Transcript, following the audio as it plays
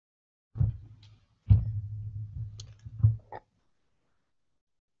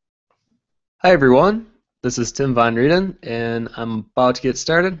Hi everyone, this is Tim Von Rieden, and I'm about to get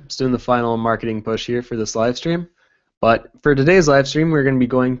started. Just doing the final marketing push here for this live stream. But for today's live stream, we're going to be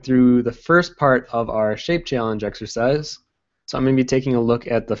going through the first part of our shape challenge exercise. So I'm going to be taking a look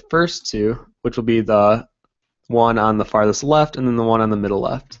at the first two, which will be the one on the farthest left and then the one on the middle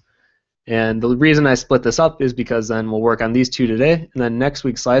left. And the reason I split this up is because then we'll work on these two today, and then next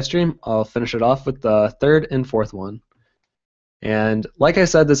week's live stream, I'll finish it off with the third and fourth one. And like I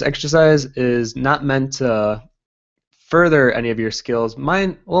said, this exercise is not meant to further any of your skills.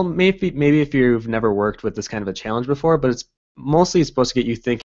 Well, maybe if you've never worked with this kind of a challenge before, but it's mostly supposed to get you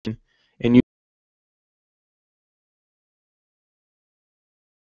thinking and you.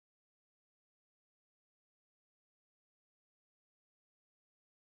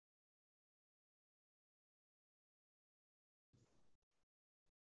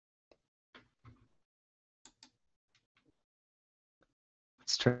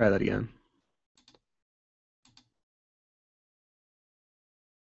 Let's try that again.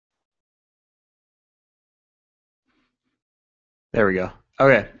 There we go.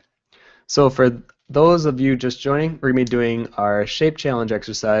 Okay. So for those of you just joining, we're going to be doing our shape challenge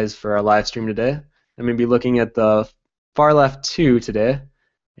exercise for our live stream today. I'm going to be looking at the far left two today.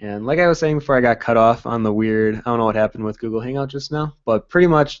 And like I was saying before I got cut off on the weird, I don't know what happened with Google Hangout just now, but pretty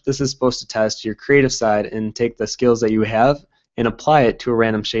much this is supposed to test your creative side and take the skills that you have and apply it to a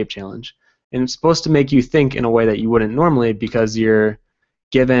random shape challenge. And it's supposed to make you think in a way that you wouldn't normally because you're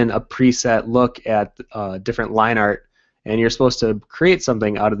given a preset look at different line art and you're supposed to create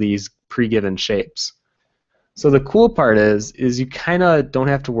something out of these pre-given shapes. So the cool part is you kind of don't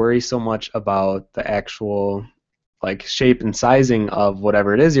have to worry so much about the actual like shape and sizing of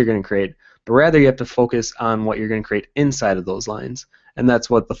whatever it is you're going to create, but rather you have to focus on what you're going to create inside of those lines, and that's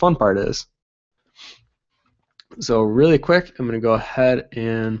what the fun part is. So really quick, I'm going to go ahead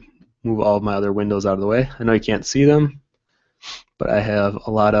and move all of my other windows out of the way. I know you can't see them, but I have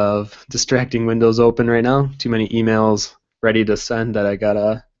a lot of distracting windows open right now. Too many emails ready to send that I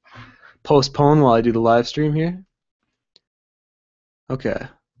gotta postpone while I do the live stream here. Okay.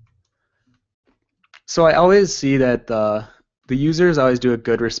 So I always see that the users always do a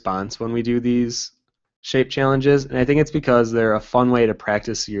good response when we do these shape challenges, and I think it's because they're a fun way to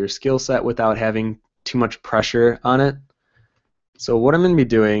practice your skill set without having too much pressure on it. So what I'm going to be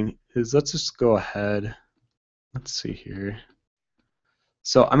doing is let's just go ahead. Let's see here.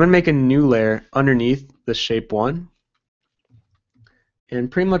 So I'm going to make a new layer underneath the shape one,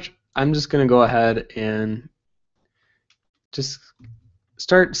 and pretty much I'm just going to go ahead and just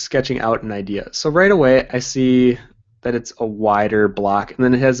start sketching out an idea. So right away I see that it's a wider block, and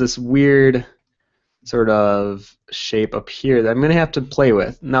then it has this weird sort of shape up here that I'm going to have to play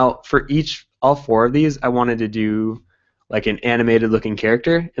with. Now for all four of these I wanted to do like an animated looking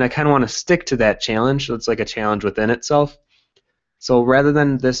character, and I kind of want to stick to that challenge, so it's like a challenge within itself. So rather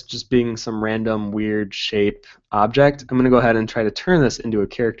than this just being some random weird shape object, I'm going to go ahead and try to turn this into a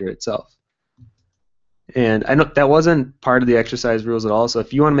character itself. And I know that wasn't part of the exercise rules at all, so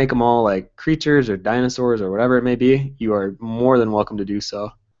if you want to make them all like creatures or dinosaurs or whatever it may be, you are more than welcome to do so.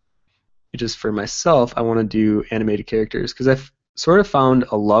 Just for myself, I want to do animated characters because I've sort of found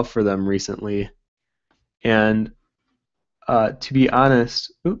a love for them recently. And to be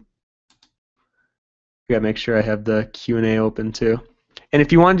honest, I gotta make sure I have the Q&A open too. And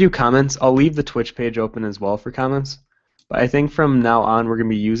if you want to do comments, I'll leave the Twitch page open as well for comments. But I think from now on we're going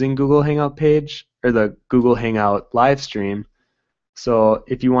to be using Google Hangout page, or the Google Hangout live stream. So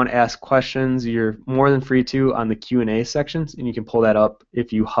if you want to ask questions, you're more than free to on the Q&A sections, and you can pull that up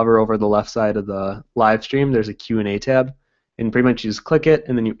if you hover over the left side of the live stream. There's a Q&A tab, and pretty much you just click it,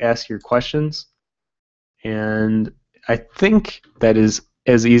 and then you ask your questions. And I think that is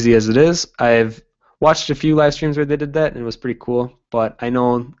as easy as it is. I've watched a few live streams where they did that, and it was pretty cool, but I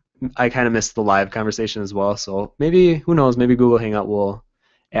know I kind of missed the live conversation as well, so maybe, who knows, maybe Google Hangout will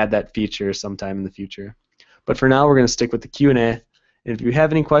add that feature sometime in the future. But for now, we're going to stick with the Q&A, and if you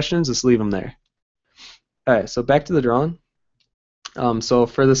have any questions, just leave them there. Alright, so back to the drawing. So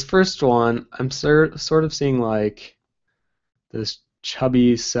for this first one, I'm sort of seeing like this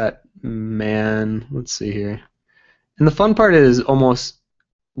chubby set man. Let's see here. And the fun part is almost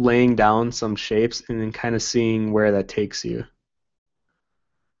laying down some shapes and then kind of seeing where that takes you.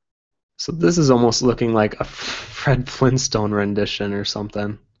 So this is almost looking like a Fred Flintstone rendition or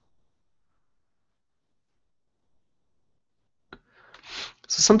something.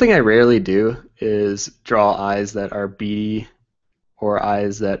 So something I rarely do is draw eyes that are beady or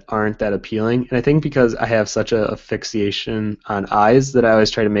eyes that aren't that appealing. And I think because I have such a fixation on eyes that I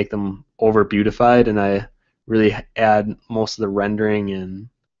always try to make them over beautified, and I really add most of the rendering and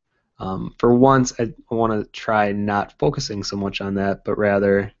For once, I want to try not focusing so much on that, but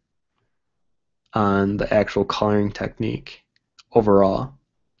rather on the actual coloring technique overall.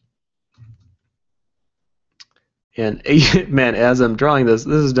 And man, as I'm drawing this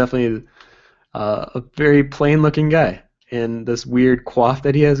is definitely a very plain looking guy. And this weird coif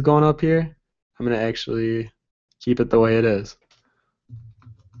that he has going up here, I'm going to actually keep it the way it is.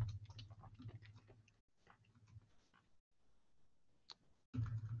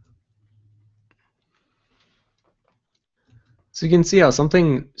 So you can see how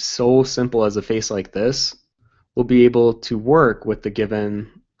something so simple as a face like this will be able to work with the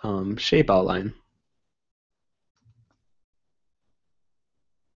given shape outline.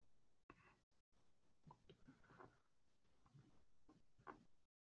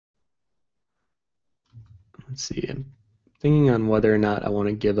 Let's see, I'm thinking on whether or not I want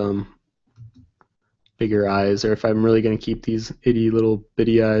to give him bigger eyes or if I'm really going to keep these itty little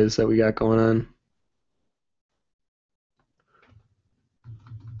bitty eyes that we got going on.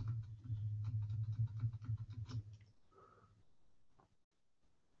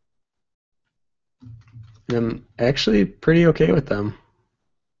 And I'm actually pretty okay with them.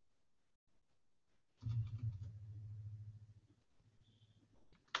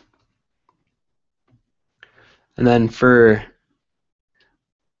 And then for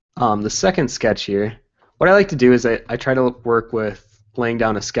the second sketch here, what I like to do is I try to work with laying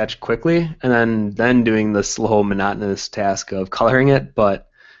down a sketch quickly and then doing the slow, monotonous task of coloring it. But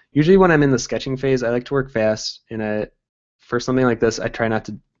usually when I'm in the sketching phase, I like to work fast. And for something like this, I try not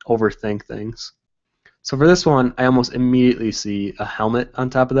to overthink things. So for this one, I almost immediately see a helmet on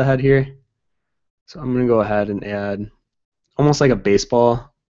top of the head here. So I'm going to go ahead and add almost like a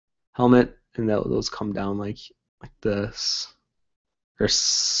baseball helmet, and those come down like this, or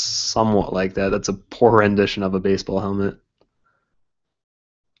somewhat like that. That's a poor rendition of a baseball helmet.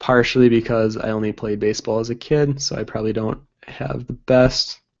 Partially because I only played baseball as a kid, so I probably don't have the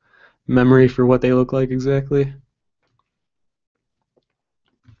best memory for what they look like exactly.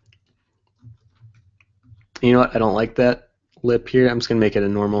 You know what? I don't like that lip here. I'm just going to make it a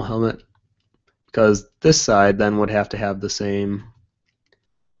normal helmet because this side then would have to have the same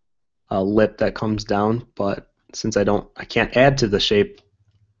lip that comes down, but since I can't add to the shape,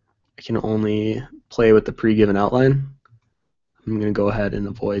 I can only play with the pre-given outline. I'm going to go ahead and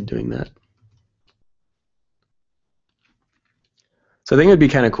avoid doing that. So I think it would be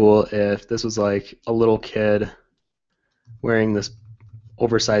kind of cool if this was like a little kid wearing this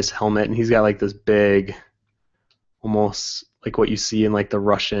oversized helmet, and he's got like this big, almost like what you see in like the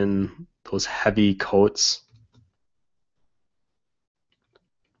Russian, those heavy coats.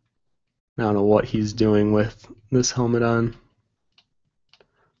 I don't know what he's doing with this helmet on.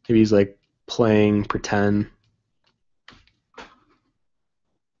 Maybe he's like playing pretend.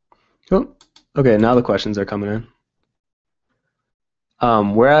 Oh, okay, now the questions are coming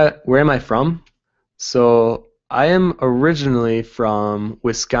in. Where am I from? So I am originally from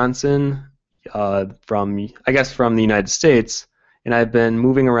Wisconsin, from I guess from the United States, and I've been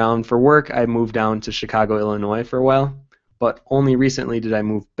moving around for work. I moved down to Chicago, Illinois for a while, but only recently did I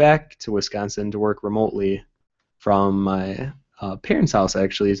move back to Wisconsin to work remotely from my parents' house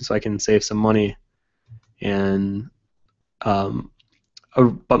actually, so I can save some money. And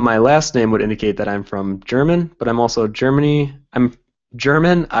but my last name would indicate that I'm from German, but I'm also Germany. I'm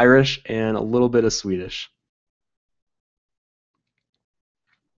German, Irish, and a little bit of Swedish.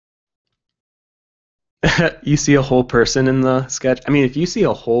 You see a whole person in the sketch. I mean, if you see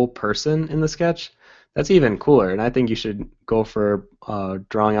a whole person in the sketch, that's even cooler. And I think you should go for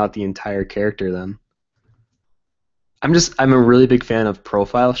drawing out the entire character then. I'm a really big fan of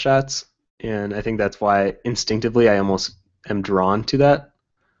profile shots, and I think that's why instinctively I almost am drawn to that.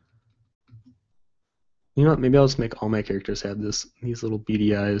 You know what? Maybe I'll just make all my characters have these little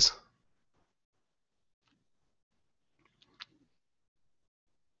beady eyes.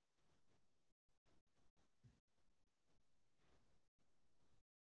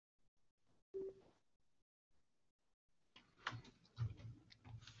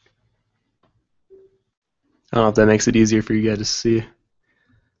 I don't know if that makes it easier for you guys to see.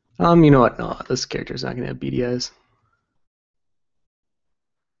 You know what? No, this character's not gonna have beady eyes.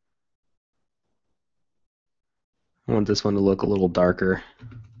 I want this one to look a little darker.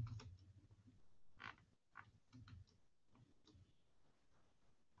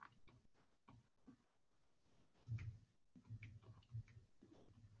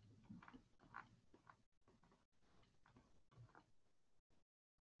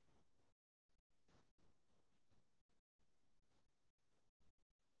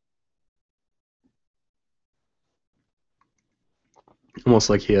 Almost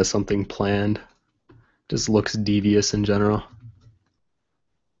like he has something planned. Just looks devious in general.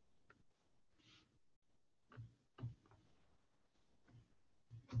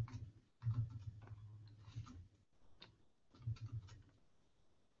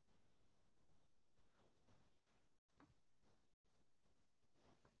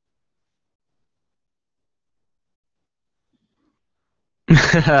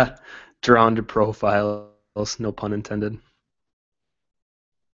 Drawn to profiles, no pun intended.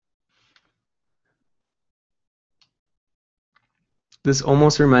 This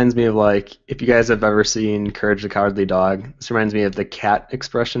almost reminds me of, like, if you guys have ever seen Courage the Cowardly Dog, this reminds me of the cat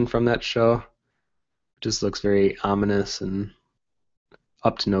expression from that show. It just looks very ominous and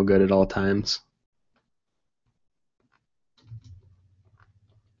up to no good at all times.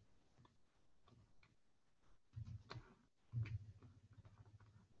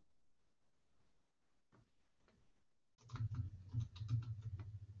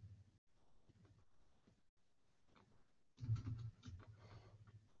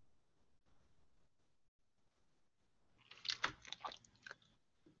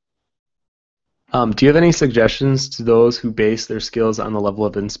 Do you have any suggestions to those who base their skills on the level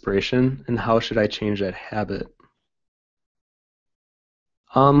of inspiration, and how should I change that habit?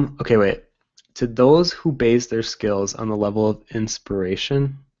 Okay, wait. To those who base their skills on the level of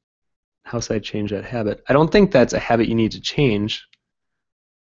inspiration, how should I change that habit? I don't think that's a habit you need to change.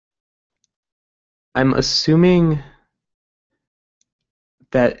 I'm assuming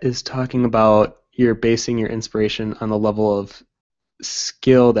that is talking about you're basing your inspiration on the level of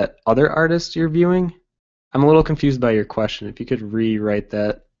skill that other artists you're viewing. I'm a little confused by your question. If you could rewrite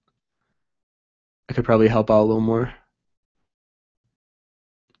that, I could probably help out a little more.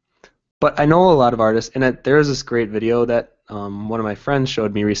 But I know a lot of artists, and there is this great video that one of my friends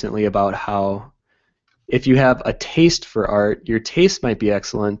showed me recently about how if you have a taste for art, your taste might be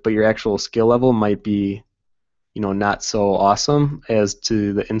excellent, but your actual skill level might be, not so awesome as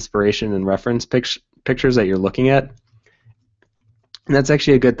to the inspiration and reference pictures that you're looking at. And that's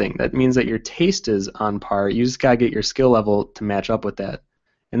actually a good thing. That means that your taste is on par. You just gotta get your skill level to match up with that.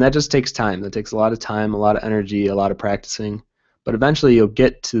 And that just takes time. That takes a lot of time, a lot of energy, a lot of practicing. But eventually you'll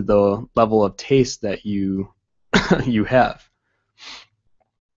get to the level of taste that you you have.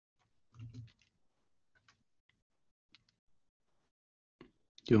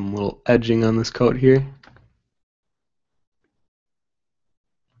 Do a little edging on this coat here.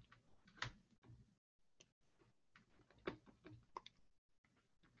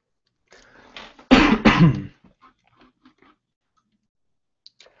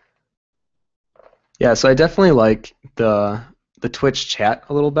 Yeah, so I definitely like the Twitch chat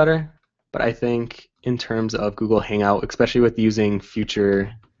a little better, but I think in terms of Google Hangout, especially with using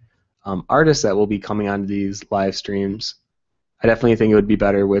future artists that will be coming onto these live streams, I definitely think it would be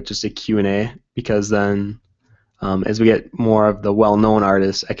better with just a Q&A, because then as we get more of the well-known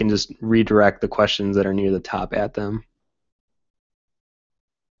artists, I can just redirect the questions that are near the top at them.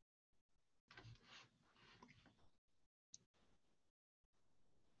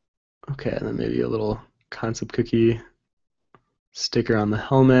 Okay, and then maybe a little concept cookie sticker on the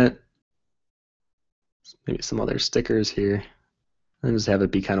helmet, maybe some other stickers here, and just have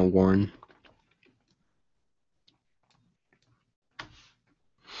it be kind of worn.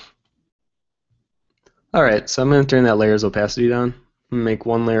 All right, so I'm going to turn that layer's opacity down and make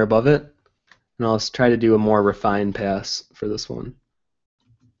one layer above it, and I'll try to do a more refined pass for this one.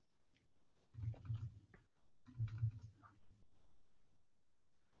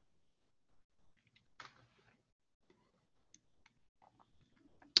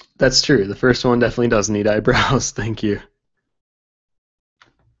 That's true. The first one definitely does need eyebrows. Thank you.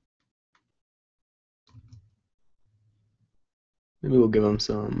 Maybe we'll give him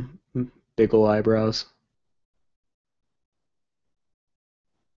some big ol' eyebrows.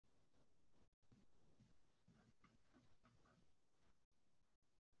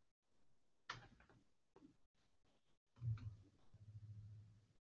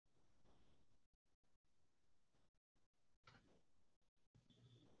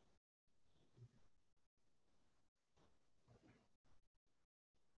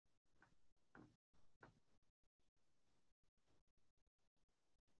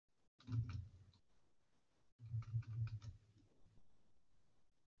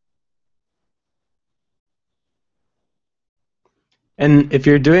 And if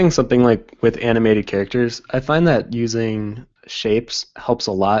you're doing something like with animated characters, I find that using shapes helps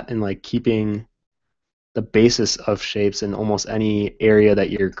a lot in like keeping the basis of shapes in almost any area that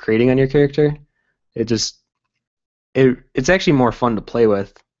you're creating on your character. It just it's actually more fun to play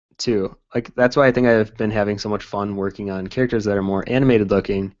with too. Like that's why I think I've been having so much fun working on characters that are more animated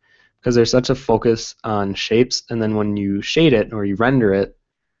looking because there's such a focus on shapes, and then when you shade it or you render it,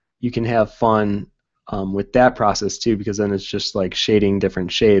 you can have fun with that process too because then it's just like shading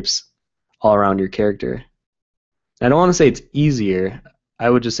different shapes all around your character. I don't want to say it's easier. I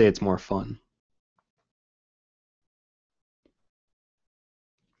would just say it's more fun.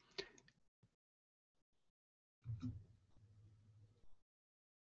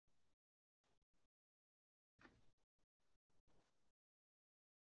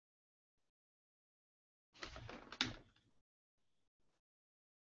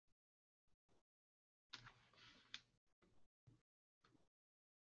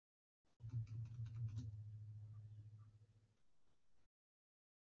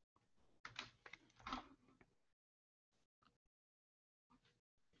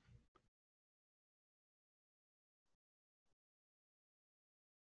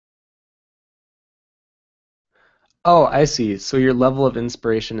 Oh, I see. So your level of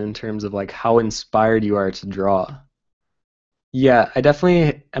inspiration in terms of like how inspired you are to draw. Yeah, I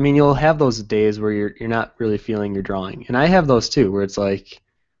definitely, I mean, you'll have those days where you're not really feeling your drawing. And I have those too, where it's like,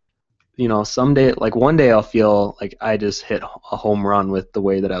 some day, like one day I'll feel like I just hit a home run with the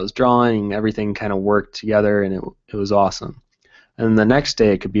way that I was drawing. Everything kind of worked together and it was awesome. And the next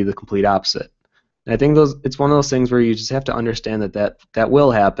day it could be the complete opposite. And I think it's one of those things where you just have to understand that will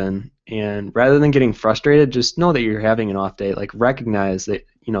happen. And rather than getting frustrated, just know that you're having an off day. Like recognize that,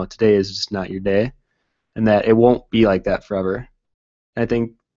 today is just not your day and that it won't be like that forever. And I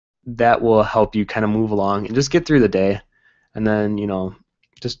think that will help you kind of move along and just get through the day and then,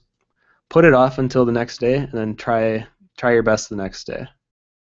 just put it off until the next day and then try your best the next day.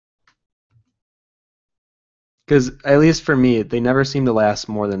 Because at least for me, they never seem to last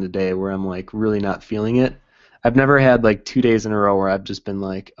more than a day where I'm like really not feeling it. I've never had like 2 days in a row where I've just been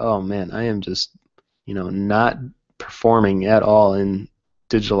like, oh man, I am just, not performing at all in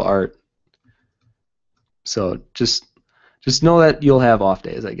digital art. So just know that you'll have off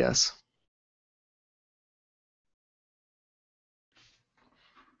days, I guess.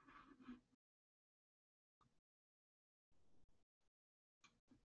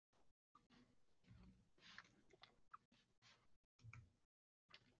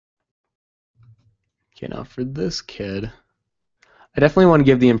 Okay, now for this kid, I definitely want to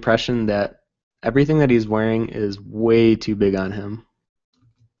give the impression that everything that he's wearing is way too big on him.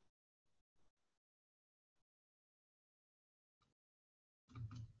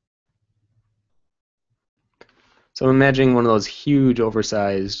 So I'm imagining one of those huge,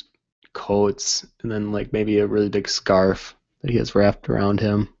 oversized coats, and then like maybe a really big scarf that he has wrapped around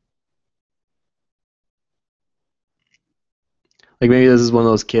him. Like maybe this is one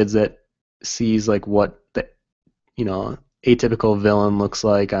of those kids that sees like what the atypical villain looks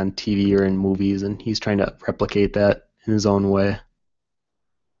like on TV or in movies, and he's trying to replicate that in his own way.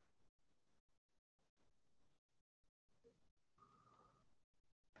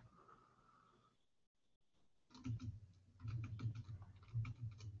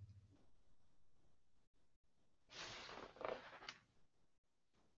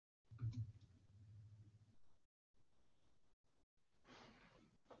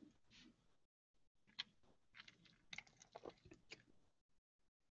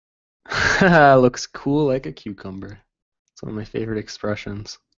 Looks cool like a cucumber. It's one of my favorite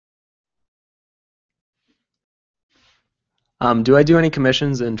expressions. Do I do any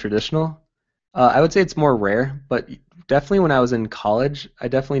commissions in traditional? I would say it's more rare, but definitely when I was in college, I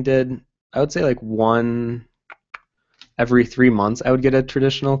definitely did. I would say like one every 3 months, I would get a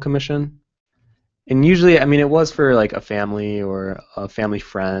traditional commission. And usually, I mean, it was for like a family or a family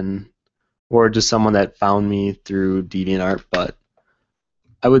friend or just someone that found me through DeviantArt, but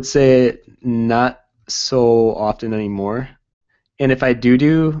I would say not so often anymore. And if I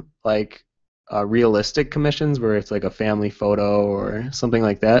do like realistic commissions where it's like a family photo or something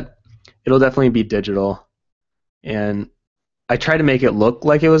like that, it'll definitely be digital. And I try to make it look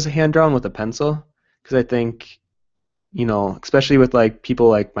like it was hand drawn with a pencil because I think, especially with like people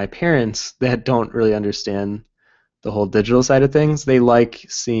like my parents that don't really understand the whole digital side of things, they like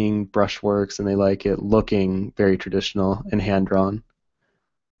seeing brushworks and they like it looking very traditional and hand drawn.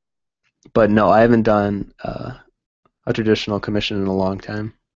 But no, I haven't done a traditional commission in a long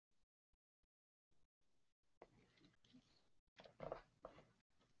time.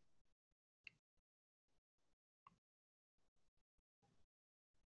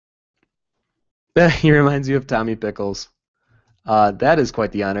 He reminds you of Tommy Pickles. That is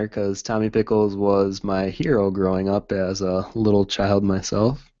quite the honor because Tommy Pickles was my hero growing up as a little child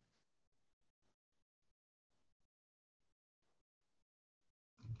myself.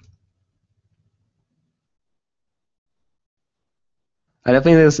 I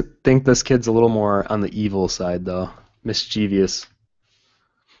definitely think this kid's a little more on the evil side, though. Mischievous.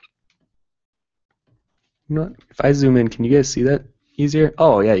 You know what? If I zoom in, can you guys see that easier?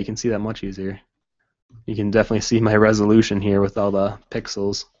 Oh, yeah, you can see that much easier. You can definitely see my resolution here with all the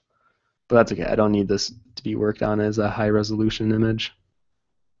pixels. But that's okay. I don't need this to be worked on as a high resolution image.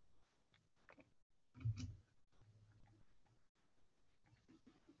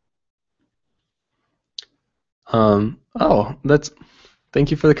 Oh,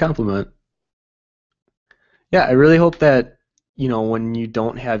 thank you for the compliment. Yeah, I really hope that, when you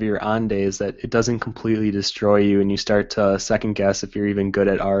don't have your on days, that it doesn't completely destroy you and you start to second guess if you're even good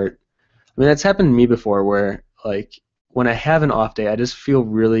at art. I mean, that's happened to me before where, like, when I have an off day, I just feel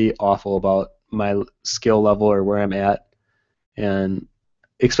really awful about my skill level or where I'm at. And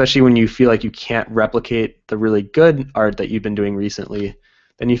especially when you feel like you can't replicate the really good art that you've been doing recently,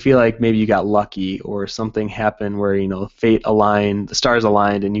 then you feel like maybe you got lucky or something happened where, fate aligned, the stars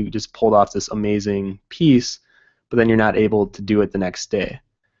aligned, and you just pulled off this amazing piece, but then you're not able to do it the next day.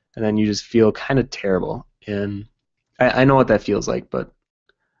 And then you just feel kind of terrible. And I know what that feels like, but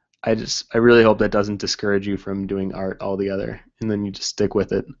I really hope that doesn't discourage you from doing art altogether, and then you just stick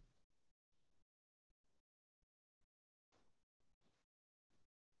with it.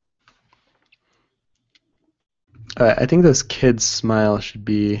 I think this kid's smile should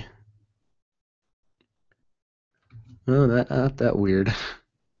be, oh, not that weird.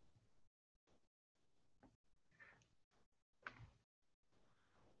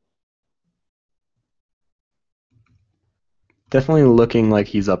 Definitely looking like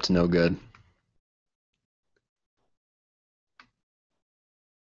he's up to no good.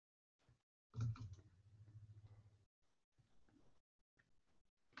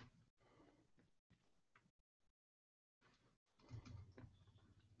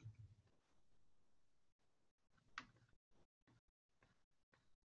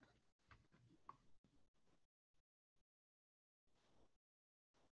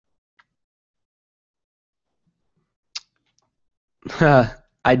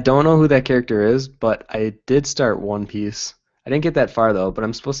 I don't know who that character is, but I did start One Piece. I didn't get that far though, but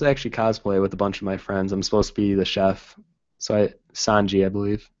I'm supposed to actually cosplay with a bunch of my friends. I'm supposed to be the chef. Sanji, I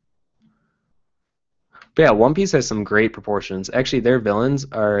believe. But yeah, One Piece has some great proportions. Actually, their villains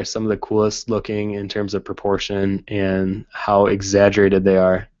are some of the coolest looking in terms of proportion and how exaggerated they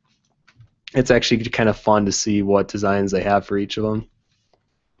are. It's actually kind of fun to see what designs they have for each of them.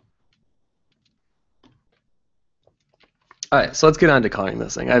 All right, so let's get on to coloring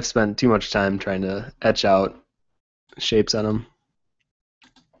this thing. I've spent too much time trying to etch out shapes on them.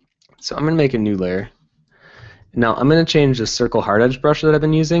 So I'm going to make a new layer. Now I'm going to change the circle hard edge brush that I've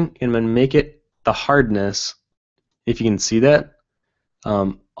been using, and I'm going to make it the hardness, if you can see that.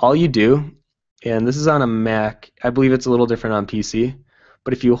 All you do, and this is on a Mac, I believe it's a little different on PC,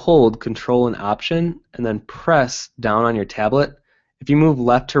 but if you hold Control and Option and then press down on your tablet, if you move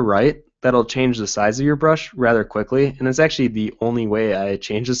left to right, that'll change the size of your brush rather quickly, and it's actually the only way I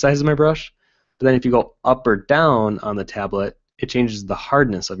change the size of my brush. But then if you go up or down on the tablet, it changes the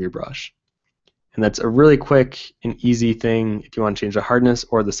hardness of your brush. And that's a really quick and easy thing if you want to change the hardness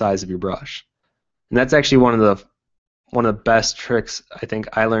or the size of your brush. And that's actually one of the best tricks I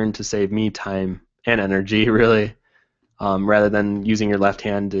think I learned to save me time and energy, really, rather than using your left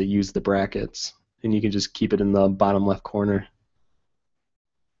hand to use the brackets. And you can just keep it in the bottom left corner.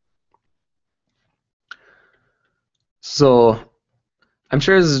 So I'm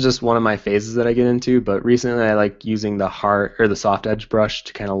sure this is just one of my phases that I get into, but recently I like using the hard or the soft edge brush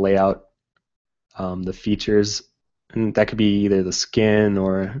to kind of lay out the features, and that could be either the skin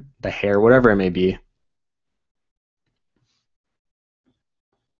or the hair, whatever it may be.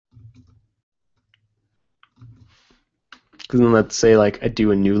 Because then let's say like I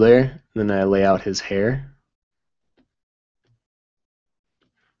do a new layer, and then I lay out his hair.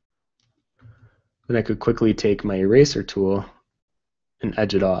 Then I could quickly take my eraser tool and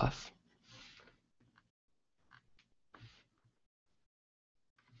edge it off.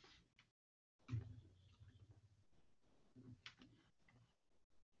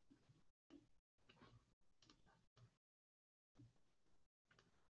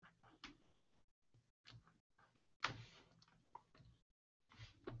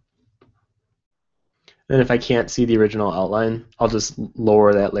 And if I can't see the original outline, I'll just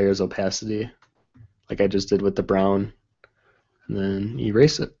lower that layer's opacity, like I just did with the brown, and then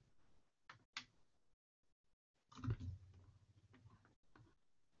erase it.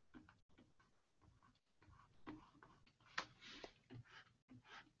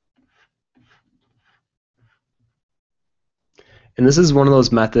 And this is one of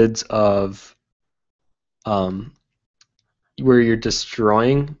those methods of um, where you're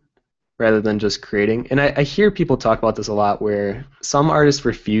destroying rather than just creating. And I hear people talk about this a lot where some artists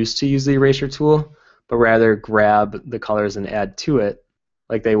refuse to use the eraser tool, but rather grab the colors and add to it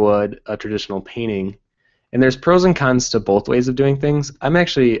like they would a traditional painting. And there's pros and cons to both ways of doing things. I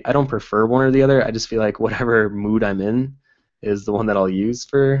don't prefer one or the other. I just feel like whatever mood I'm in is the one that I'll use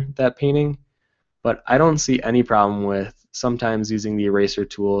for that painting. But I don't see any problem with sometimes using the eraser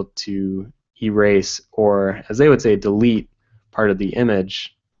tool to erase or, as they would say, delete part of the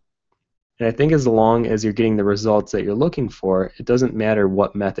image. And I think as long as you're getting the results that you're looking for, it doesn't matter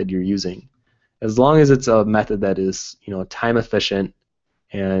what method you're using. As long as it's a method that is, time efficient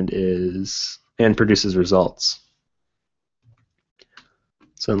and produces results.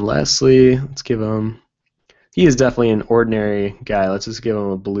 So then lastly, let's give him, he is definitely an ordinary guy. Let's just give him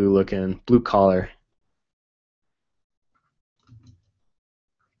a blue collar.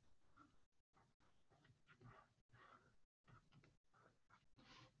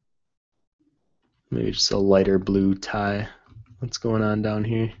 Maybe just a lighter blue tie. What's going on down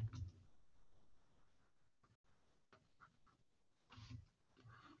here?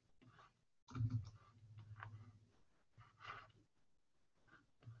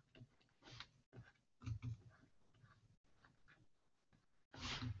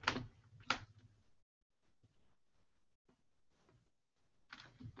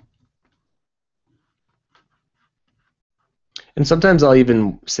 And sometimes I'll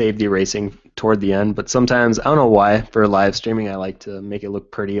even save the erasing toward the end, but sometimes, I don't know why, for live streaming I like to make it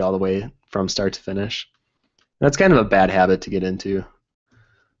look pretty all the way from start to finish. And that's kind of a bad habit to get into.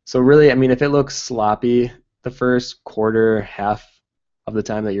 So really, I mean, if it looks sloppy the first quarter, half of the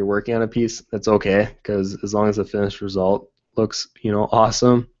time that you're working on a piece, that's okay, because as long as the finished result looks,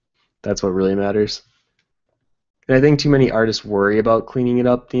 awesome, that's what really matters. And I think too many artists worry about cleaning it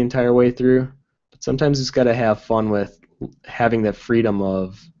up the entire way through, but sometimes you just got to have fun with having the freedom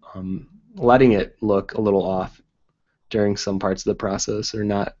of letting it look a little off during some parts of the process or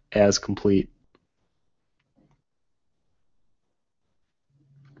not as complete.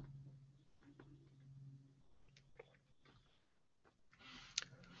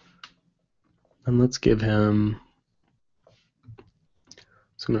 And let's give him,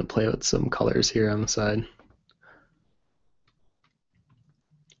 so I'm going to play with some colors here on the side.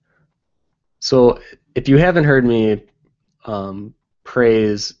 So if you haven't heard me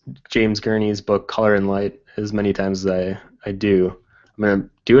praise James Gurney's book Color and Light as many times as I do, I'm going to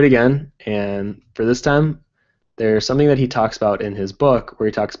do it again. And for this time, there's something that he talks about in his book where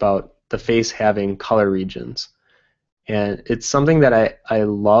he talks about the face having color regions. And it's something that I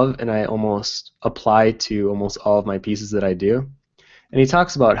love and I almost apply to almost all of my pieces that I do. And he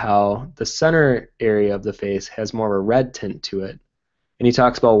talks about how the center area of the face has more of a red tint to it. And he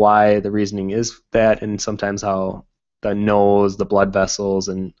talks about why the reasoning is that, and sometimes how the nose, the blood vessels,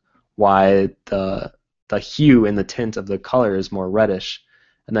 and why the hue and the tint of the color is more reddish.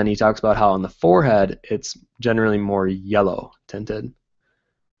 And then he talks about how on the forehead it's generally more yellow tinted.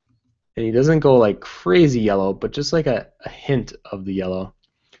 And he doesn't go like crazy yellow, but just like a hint of the yellow.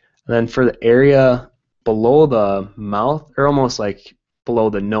 And then for the area below the mouth, or almost like below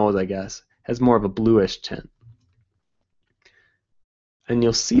the nose, I guess, has more of a bluish tint. And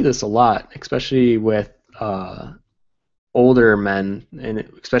you'll see this a lot, especially with older men, and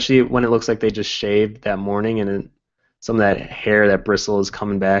especially when it looks like they just shaved that morning and some of that hair, that bristle is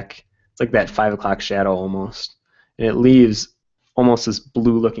coming back. It's like that 5 o'clock shadow almost. And it leaves almost this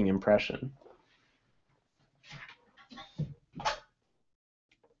blue-looking impression.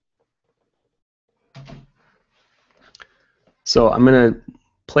 So I'm going to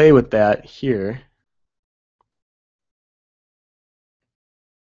play with that here.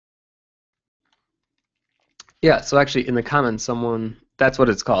 Yeah, so actually in the comments, that's what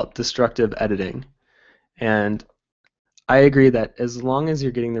it's called, destructive editing. And I agree that as long as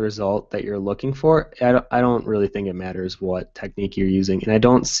you're getting the result that you're looking for, I don't really think it matters what technique you're using. And I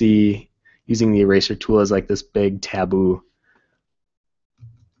don't see using the eraser tool as like this big taboo.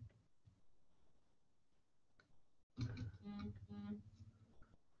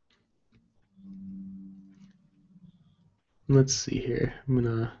 Let's see here. I'm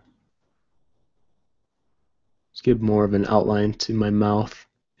going to just give more of an outline to my mouth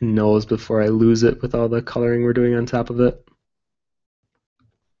and nose before I lose it with all the coloring we're doing on top of it.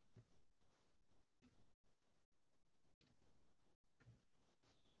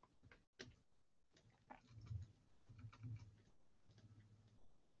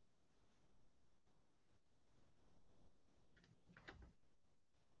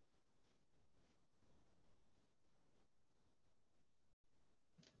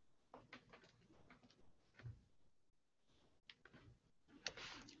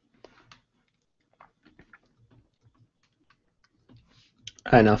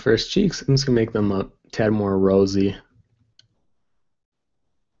 Alright, now for his cheeks, I'm just going to make them a tad more rosy.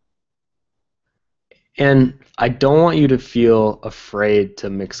 And I don't want you to feel afraid to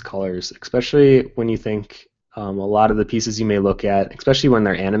mix colors, especially when you think a lot of the pieces you may look at, especially when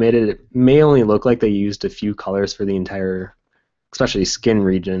they're animated, it may only look like they used a few colors for the entire, especially skin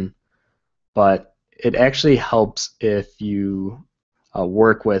region, but it actually helps if you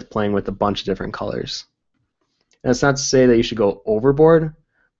work with playing with a bunch of different colors. And it's not to say that you should go overboard,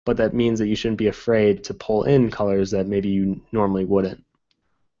 but that means that you shouldn't be afraid to pull in colors that maybe you normally wouldn't.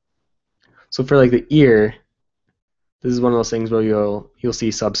 So for like the ear, this is one of those things where you'll see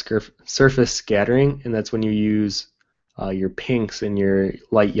subsurface scattering, and that's when you use your pinks and your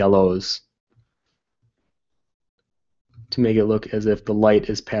light yellows to make it look as if the light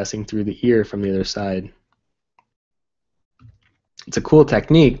is passing through the ear from the other side. It's a cool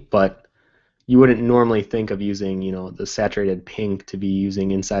technique, but you wouldn't normally think of using, the saturated pink to be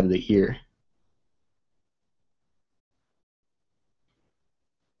using inside of the ear.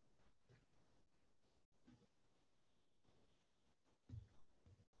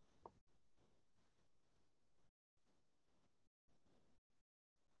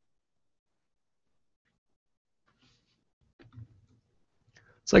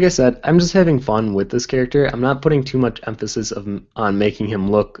 So like I said, I'm just having fun with this character. I'm not putting too much emphasis on making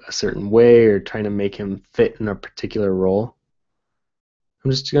him look a certain way or trying to make him fit in a particular role.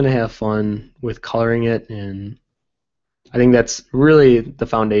 I'm just going to have fun with coloring it, and I think that's really the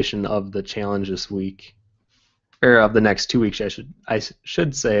foundation of the challenge this week, or of the next 2 weeks, I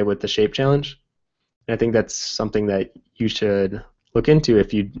should say, with the shape challenge. And I think that's something that you should look into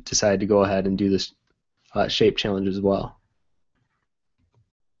if you decide to go ahead and do this shape challenge as well.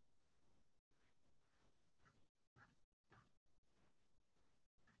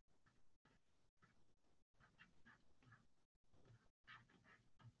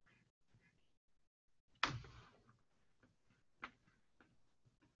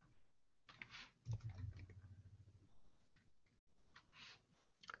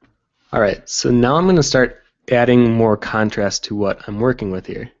 All right, so now I'm going to start adding more contrast to what I'm working with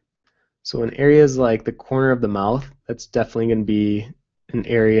here. So in areas like the corner of the mouth, that's definitely going to be an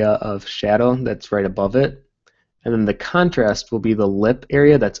area of shadow that's right above it. And then the contrast will be the lip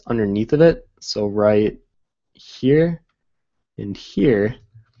area that's underneath of it. So right here and here,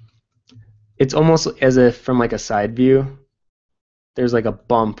 it's almost as if from like a side view, there's like a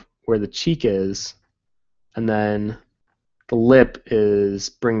bump where the cheek is, and then the lip is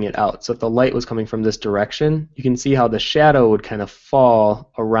bringing it out. So if the light was coming from this direction, you can see how the shadow would kind of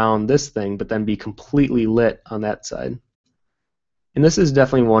fall around this thing, but then be completely lit on that side. And this is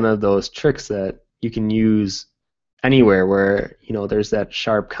definitely one of those tricks that you can use anywhere where there's that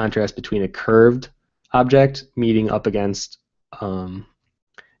sharp contrast between a curved object meeting up against an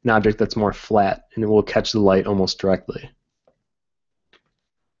object that's more flat, and it will catch the light almost directly.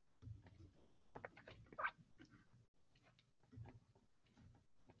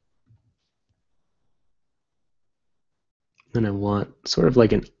 Then I want sort of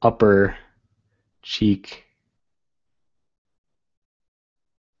like an upper cheek.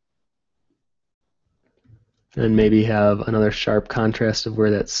 And maybe have another sharp contrast of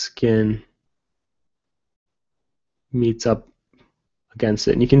where that skin meets up against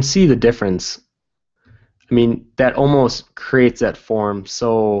it. And you can see the difference. I mean, that almost creates that form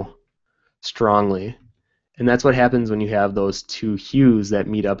so strongly. And that's what happens when you have those two hues that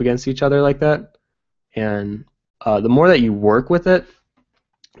meet up against each other like that. And the more that you work with it,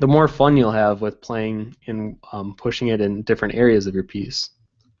 the more fun you'll have with playing and pushing it in different areas of your piece.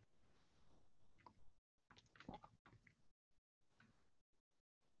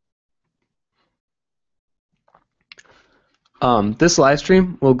 This live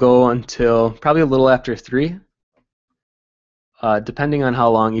stream will go until probably a little after 3, depending on how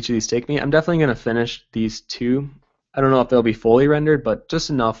long each of these take me. I'm definitely going to finish these 2. I don't know if they'll be fully rendered, but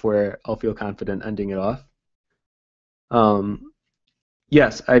just enough where I'll feel confident ending it off.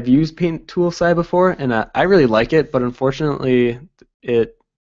 Yes, I've used Paint Toolside before, and I really like it, but unfortunately,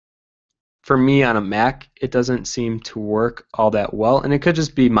 for me on a Mac, it doesn't seem to work all that well, and it could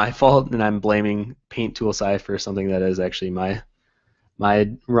just be my fault, and I'm blaming Paint Toolside for something that is actually my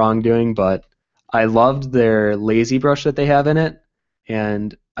wrongdoing. But I loved their lazy brush that they have in it,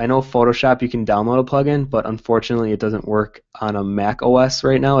 and I know Photoshop you can download a plugin, but unfortunately it doesn't work on a Mac OS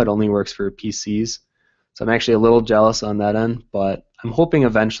right now. It only works for PCs. So I'm actually a little jealous on that end, but I'm hoping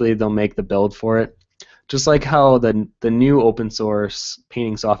eventually they'll make the build for it. Just like how the new open source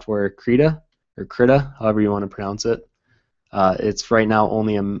painting software Krita, or Krita, however you want to pronounce it, it's right now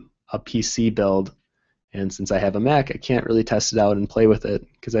only a PC build, And since I have a Mac, I can't really test it out and play with it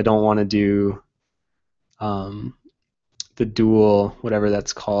because I don't want to do the dual, whatever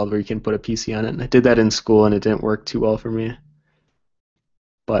that's called, where you can put a PC on it. And I did that in school and it didn't work too well for me.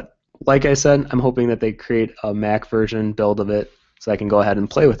 But like I said, I'm hoping that they create a Mac version build of it so I can go ahead and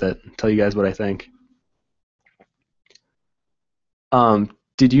play with it and tell you guys what I think.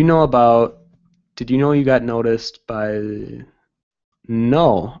 Did you know you got noticed by,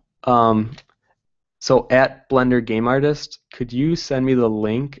 no. So at Blender Game Artist, could you send me the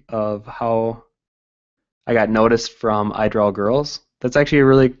link of how I got noticed from I Draw Girls? That's actually a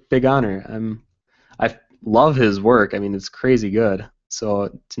really big honor. I love his work. I mean, it's crazy good.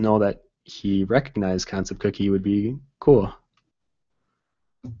 So to know that he recognized Concept Cookie would be cool.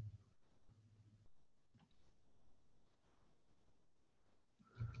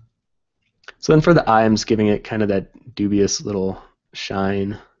 So then for the eye, I'm just giving it kind of that dubious little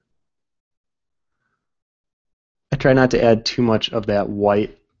shine. I try not to add too much of that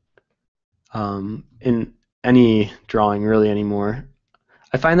white in any drawing really anymore.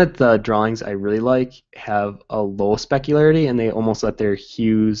 I find that the drawings I really like have a low specularity and they almost let their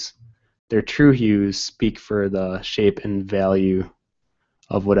hues, their true hues, speak for the shape and value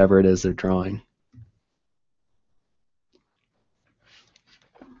of whatever it is they're drawing.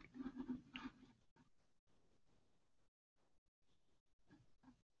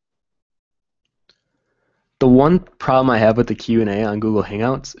 The one problem I have with the Q&A on Google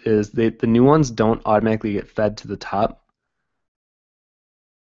Hangouts is the new ones don't automatically get fed to the top.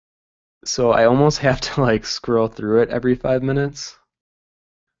 So I almost have to like scroll through it every 5 minutes.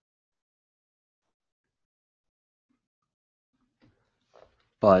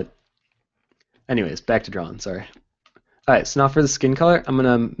 But anyways, back to drawing, sorry. Alright, so now for the skin color, I'm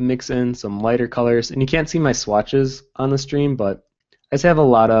going to mix in some lighter colors. And you can't see my swatches on the stream, but I just have a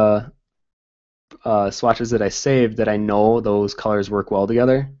lot of swatches that I saved that I know those colors work well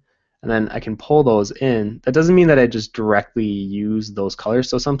together. And then I can pull those in. That doesn't mean that I just directly use those colors.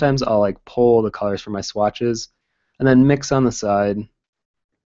 So sometimes I'll like pull the colors from my swatches and then mix on the side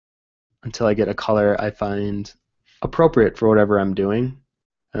until I get a color I find appropriate for whatever I'm doing,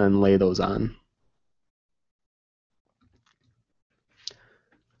 and then lay those on.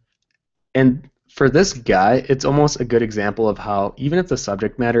 And for this guy, it's almost a good example of how even if the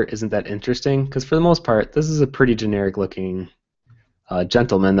subject matter isn't that interesting, because for the most part, this is a pretty generic looking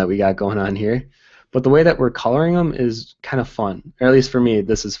gentleman that we got going on here, but the way that we're coloring them is kind of fun, or at least for me,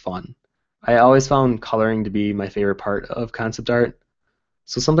 this is fun. I always found coloring to be my favorite part of concept art.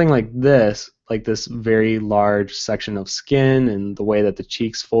 So something like this very large section of skin and the way that the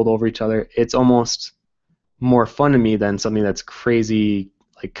cheeks fold over each other, it's almost more fun to me than something that's crazy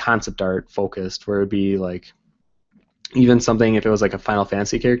like concept art focused, where it would be like even something if it was like a Final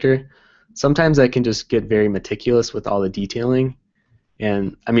Fantasy character. Sometimes I can just get very meticulous with all the detailing.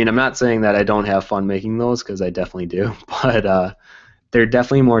 And I mean, I'm not saying that I don't have fun making those, because I definitely do, but they're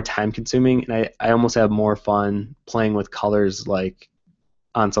definitely more time consuming, and I almost have more fun playing with colors like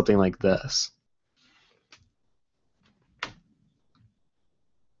on something like this.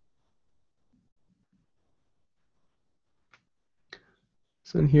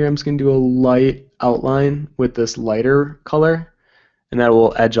 So in here I'm just going to do a light outline with this lighter color, and that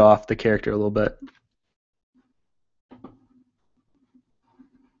will edge off the character a little bit.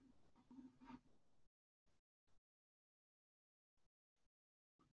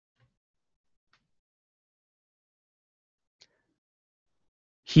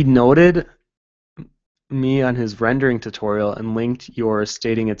 He noted me on his rendering tutorial and linked yours,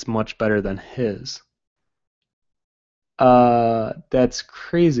 stating it's much better than his. That's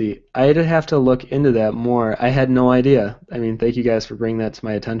crazy. I'd have to look into that more. I had no idea. I mean, thank you guys for bringing that to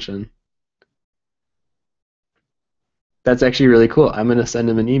my attention. That's actually really cool. I'm gonna send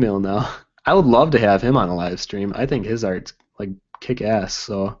him an email now. I would love to have him on a live stream. I think his art's like kick ass.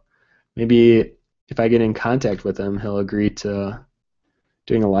 So maybe if I get in contact with him, he'll agree to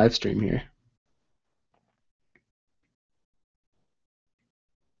doing a live stream here.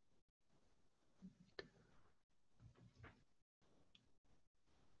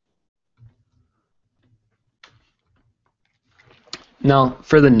 Now,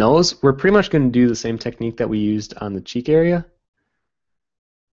 for the nose, we're pretty much going to do the same technique that we used on the cheek area.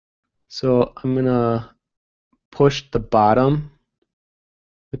 So I'm going to push the bottom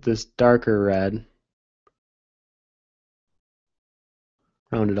with this darker red,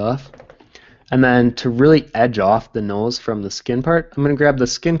 round it off. And then to really edge off the nose from the skin part, I'm going to grab the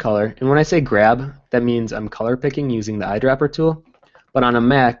skin color. And when I say grab, that means I'm color picking using the eyedropper tool. But on a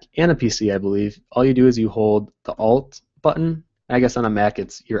Mac and a PC, I believe, all you do is you hold the Alt button. I guess on a Mac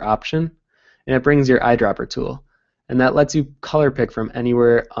it's your Option. and it brings your eyedropper tool. And that lets you color pick from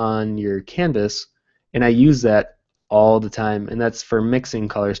anywhere on your canvas, and I use that all the time, and that's for mixing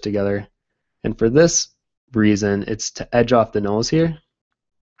colors together. And for this reason, it's to edge off the nose here.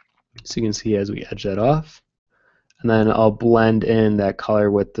 So you can see as we edge that off, and then I'll blend in that color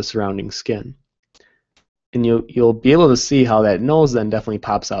with the surrounding skin. And you'll be able to see how that nose then definitely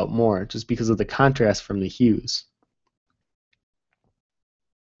pops out more just because of the contrast from the hues.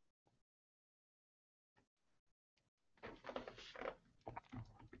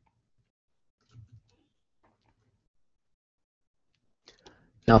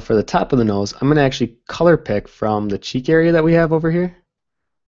 Now for the top of the nose, I'm going to actually color pick from the cheek area that we have over here.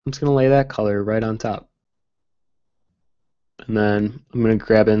 I'm just going to lay that color right on top. And then I'm going to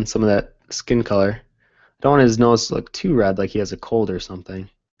grab in some of that skin color. I don't want his nose to look too red like he has a cold or something.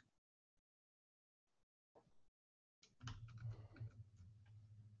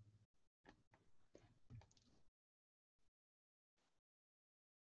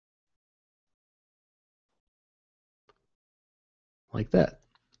 Like that.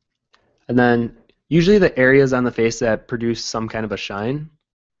 And then usually the areas on the face that produce some kind of a shine,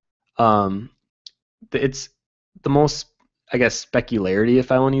 it's the most, I guess, specularity, if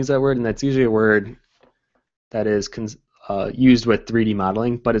I want to use that word, and that's usually a word that is used with 3D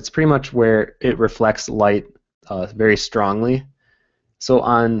modeling, but it's pretty much where it reflects light very strongly. So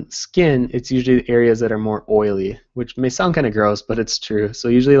on skin, it's usually areas that are more oily, which may sound kind of gross, but it's true. So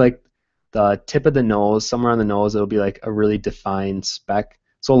usually like the tip of the nose, somewhere on the nose, it'll be like a really defined speck.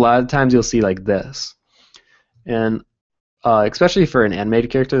 So a lot of times you'll see like this. And especially for an animated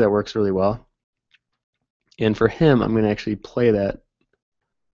character, that works really well. And for him, I'm going to actually play that.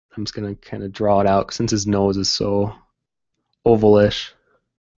 I'm just going to kind of draw it out since his nose is so ovalish.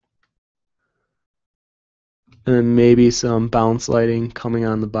 And then maybe some bounce lighting coming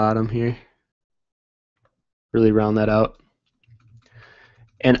on the bottom here. Really round that out.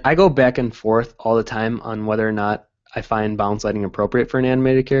 And I go back and forth all the time on whether or not I find bounce lighting appropriate for an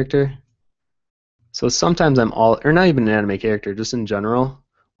animated character. So sometimes I'm or not even an anime character, just in general,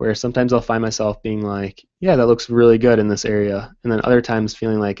 where sometimes I'll find myself being like, yeah, that looks really good in this area. And then other times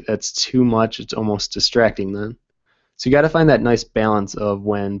feeling like that's too much, it's almost distracting then. So you got to find that nice balance of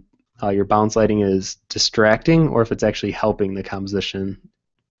when your bounce lighting is distracting or if it's actually helping the composition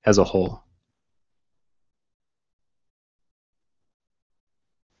as a whole.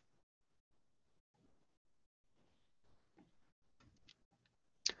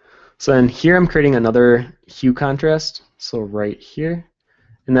 So then here I'm creating another hue contrast, so right here.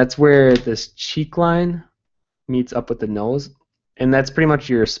 And that's where this cheek line meets up with the nose. And that's pretty much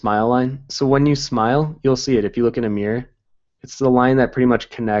your smile line. So when you smile, you'll see it. If you look in a mirror, it's the line that pretty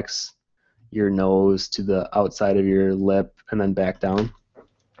much connects your nose to the outside of your lip and then back down.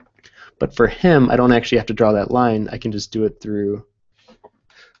 But for him, I don't actually have to draw that line. I can just do it through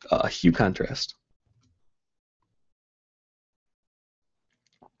hue contrast.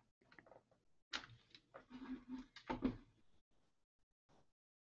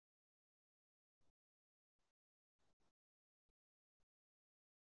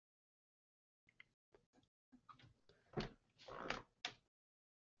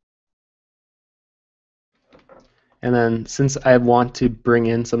 And then since I want to bring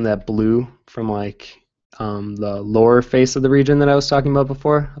in some of that blue from like the lower face of the region that I was talking about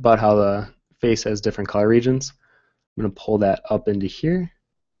before, about how the face has different color regions, I'm going to pull that up into here.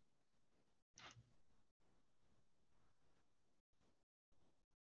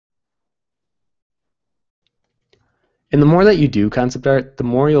 And the more that you do concept art, the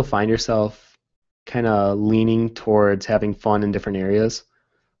more you'll find yourself kind of leaning towards having fun in different areas.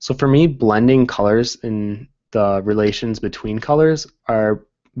 So for me, blending colors and the relations between colors are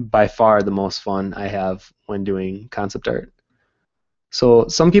by far the most fun I have when doing concept art. So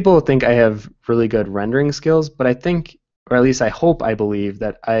some people think I have really good rendering skills, but I think, or at least I hope, I believe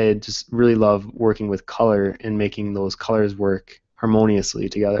that I just really love working with color and making those colors work harmoniously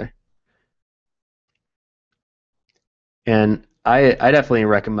together. And I definitely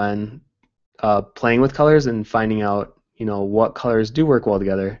recommend playing with colors and finding out, what colors do work well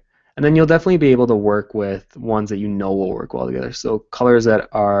together. And then you'll definitely be able to work with ones that you know will work well together. So colors that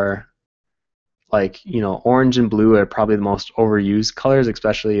are like, orange and blue are probably the most overused colors,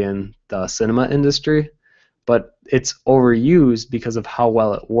 especially in the cinema industry. But it's overused because of how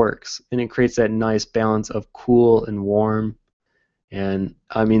well it works. And it creates that nice balance of cool and warm. And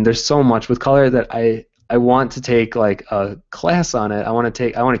I mean, there's so much with color that I want to take like a class on it. I want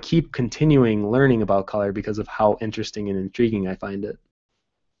to keep continuing learning about color because of how interesting and intriguing I find it.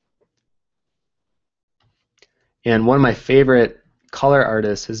 And one of my favorite color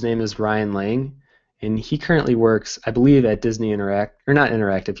artist. His name is Ryan Lang, and he currently works, I believe, at Disney Interact or not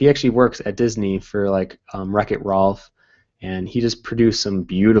Interactive. He actually works at Disney for like Wreck-It Ralph, and he just produced some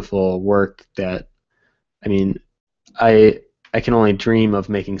beautiful work that I mean, I can only dream of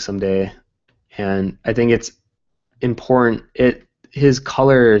making someday. And I think it's important. His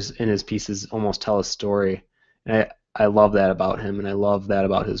colors in his pieces almost tell a story. And I love that about him, and I love that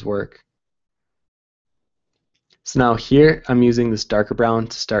about his work. So now here I'm using this darker brown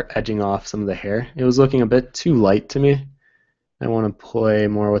to start edging off some of the hair. It was looking a bit too light to me. I want to play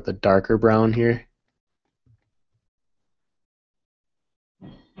more with a darker brown here.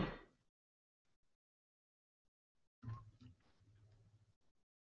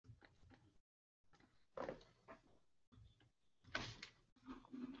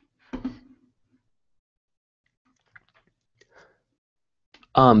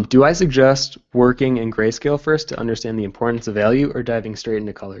 Do I suggest working in grayscale first to understand the importance of value, or diving straight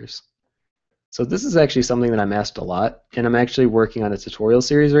into colors? So this is actually something that I'm asked a lot, and I'm actually working on a tutorial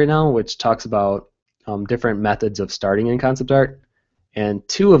series right now which talks about different methods of starting in concept art. And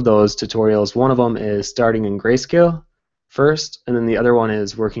two of those tutorials, one of them is starting in grayscale first, and then the other one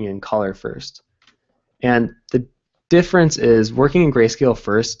is working in color first. And the difference is working in grayscale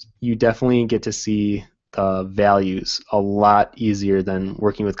first, you definitely get to see the values a lot easier than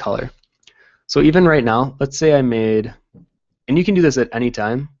working with color. So even right now, let's say I made, and you can do this at any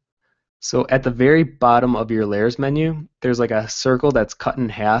time, so at the very bottom of your layers menu, there's like a circle that's cut in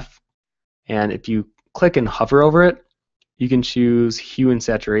half, and if you click and hover over it, you can choose hue and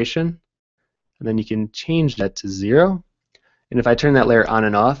saturation, and then you can change that to 0. And if I turn that layer on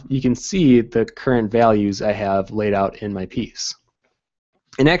and off, you can see the current values I have laid out in my piece.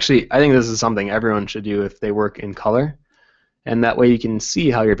 And actually, I think this is something everyone should do if they work in color, and that way you can see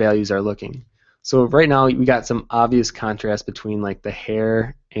how your values are looking. So right now we got some obvious contrast between like the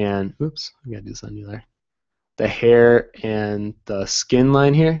hair and, oops, I gotta do this on you there. The hair and the skin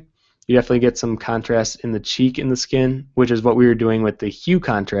line here. You definitely get some contrast in the cheek and the skin, which is what we were doing with the hue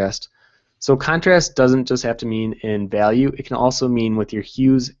contrast. So contrast doesn't just have to mean in value, it can also mean with your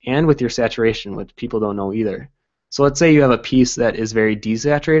hues and with your saturation, which people don't know either. So let's say you have a piece that is very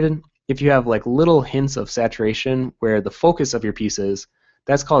desaturated. If you have like little hints of saturation where the focus of your piece is,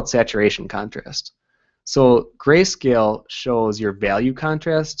 that's called saturation contrast. So grayscale shows your value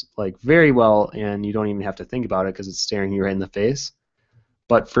contrast like very well, and you don't even have to think about it because it's staring you right in the face.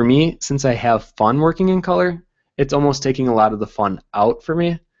 But for me, since I have fun working in color, it's almost taking a lot of the fun out for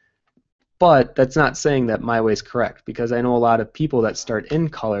me. But that's not saying that my way is correct, because I know a lot of people that start in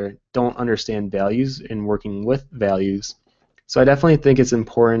color don't understand values and working with values. So I definitely think it's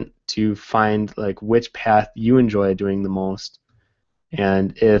important to find like which path you enjoy doing the most.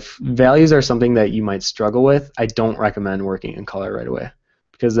 And if values are something that you might struggle with, I don't recommend working in color right away,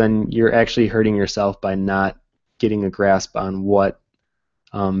 because then you're actually hurting yourself by not getting a grasp on what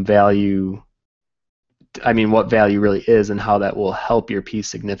value really is and how that will help your piece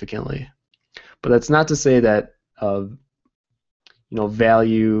significantly. But that's not to say that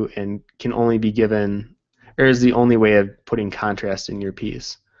value and can only be given, or is the only way of putting contrast in your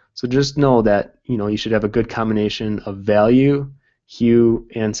piece. So just know that you should have a good combination of value, hue,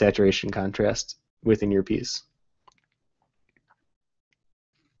 and saturation contrast within your piece.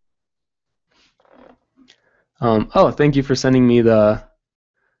 Oh, thank you for sending me the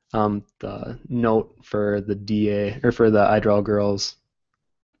note for the DA or for the iDraw Girls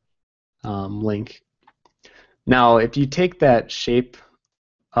link. Now, if you take that shape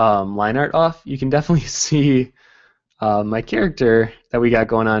line art off, you can definitely see my character that we got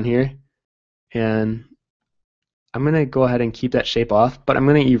going on here, and I'm going to go ahead and keep that shape off, but I'm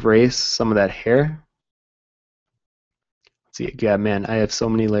going to erase some of that hair. Let's see, yeah, man, I have so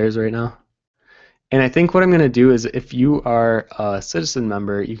many layers right now. And I think what I'm going to do is, if you are a citizen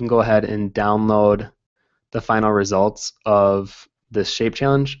member, you can go ahead and download the final results of this shape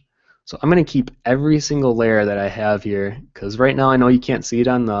challenge. So I'm going to keep every single layer that I have here, because right now I know you can't see it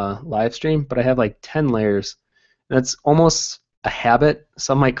on the live stream, but I have like 10 layers. That's almost a habit.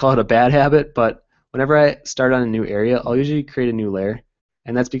 Some might call it a bad habit, but whenever I start on a new area, I'll usually create a new layer.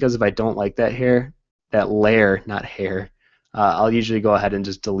 And that's because if I don't like that layer, not hair, I'll usually go ahead and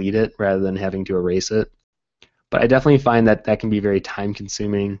just delete it rather than having to erase it. But I definitely find that that can be very time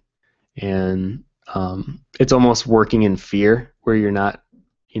consuming, and it's almost working in fear where you're not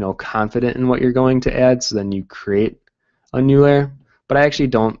confident in what you're going to add, so then you create a new layer. But I actually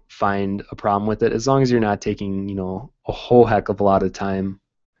don't find a problem with it as long as you're not taking a whole heck of a lot of time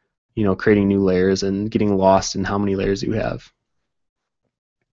creating new layers and getting lost in how many layers you have.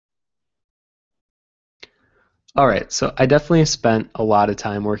 Alright, so I definitely spent a lot of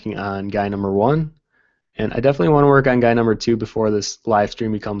time working on guy number 1, and I definitely want to work on guy number 2 before this live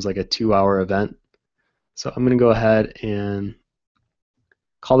stream becomes like a 2-hour event. So I'm going to go ahead and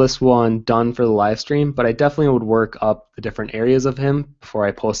call this one done for the live stream, but I definitely would work up the different areas of him before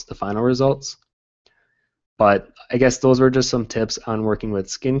I post the final results. But I guess those were just some tips on working with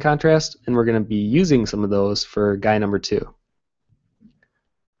skin contrast, and we're going to be using some of those for guy number 2.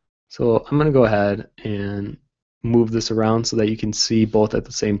 So I'm going to go ahead and move this around so that you can see both at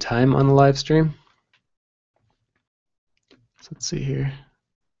the same time on the live stream. So let's see here.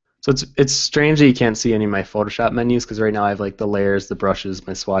 So it's strange that you can't see any of my Photoshop menus because right now I have like the layers, the brushes,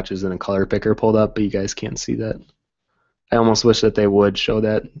 my swatches, and a color picker pulled up, but you guys can't see that. I almost wish that they would show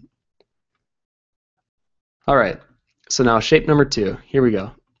that. All right, so now shape number 2. Here we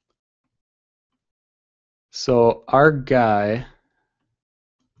go. So our guy,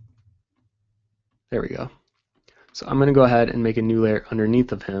 there we go. So I'm going to go ahead and make a new layer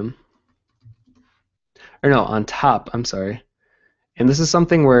underneath of him. Or no, on top, I'm sorry. And this is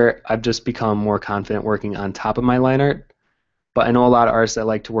something where I've just become more confident working on top of my line art. But I know a lot of artists that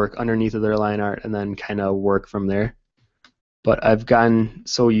like to work underneath of their line art and then kind of work from there. But I've gotten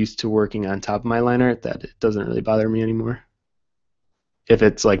so used to working on top of my line art that it doesn't really bother me anymore if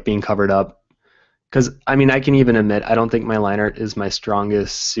it's like being covered up. Because, I mean, I can even admit I don't think my line art is my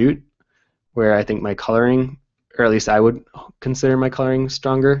strongest suit, where I think my coloring, or at least I would consider my coloring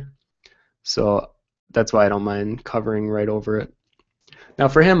stronger. So that's why I don't mind covering right over it. Now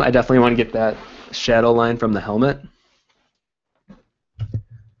for him, I definitely want to get that shadow line from the helmet.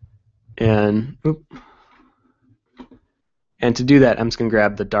 And to do that, I'm just going to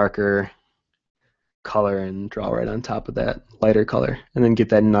grab the darker color and draw right on top of that lighter color, and then get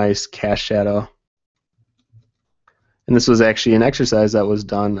that nice cast shadow. And this was actually an exercise that was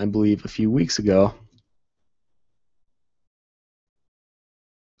done, I believe, a few weeks ago.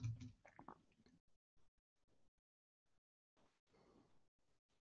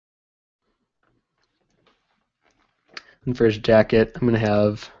 And for his jacket, I'm going to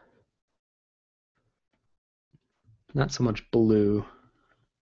have not so much blue.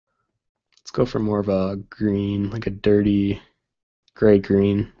 Let's go for more of a green, like a dirty gray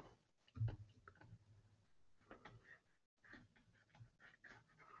green.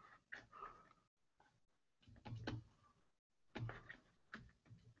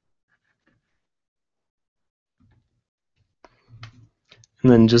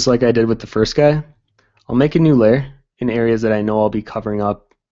 And then just like I did with the first guy, I'll make a new layer in areas that I know I'll be covering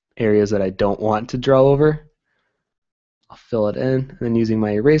up, areas that I don't want to draw over. I'll fill it in, and then using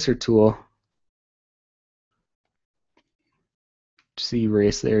my eraser tool, just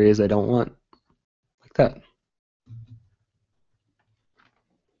erase the areas I don't want, like that.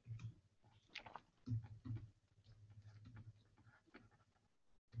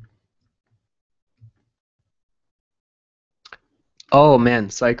 Oh man,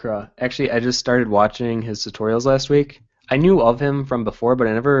 Psychra. Actually, I just started watching his tutorials last week. I knew of him from before, but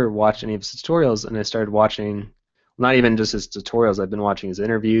I never watched any of his tutorials, and I started watching, not even just his tutorials, I've been watching his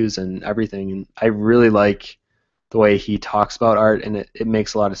interviews and everything, and I really like the way he talks about art, and it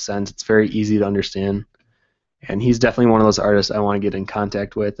makes a lot of sense. It's very easy to understand, and he's definitely one of those artists I want to get in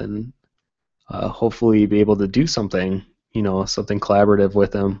contact with and hopefully be able to do something, something collaborative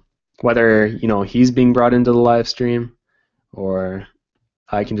with him. Whether, he's being brought into the live stream, or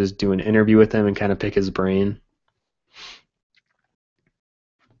I can just do an interview with him and kind of pick his brain.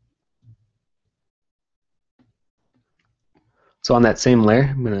 So on that same layer,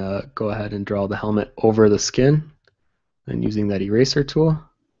 I'm going to go ahead and draw the helmet over the skin, and using that eraser tool.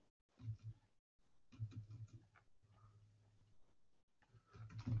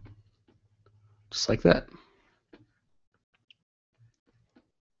 Just like that.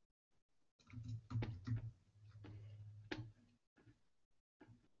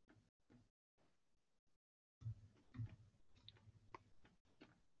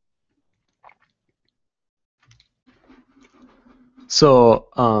 So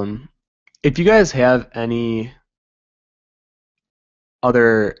if you guys have any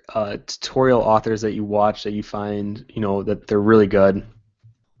other tutorial authors that you watch that you find, that they're really good,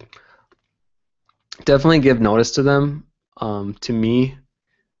 definitely give notice to them, to me,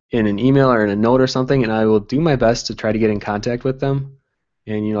 in an email or in a note or something, and I will do my best to try to get in contact with them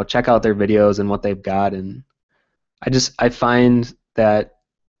and check out their videos and what they've got. And I find that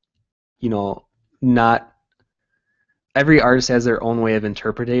not every artist has their own way of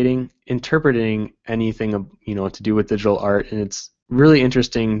interpreting anything to do with digital art, and it's really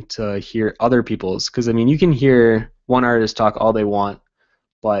interesting to hear other people's, because I mean you can hear one artist talk all they want,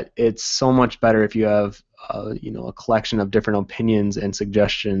 but it's so much better if you have a collection of different opinions and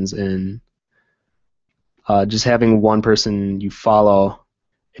suggestions, and just having one person you follow,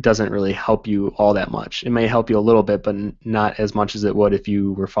 it doesn't really help you all that much. It may help you a little bit, but not as much as it would if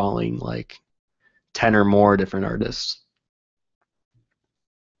you were following like 10 or more different artists.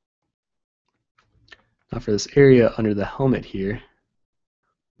 Now for this area under the helmet here,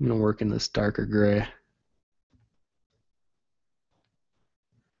 I'm going to work in this darker gray.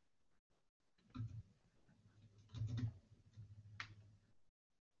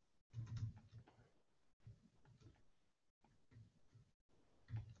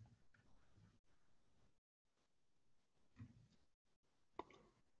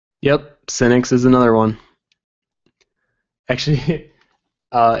 Yep, Cynics is another one. Actually,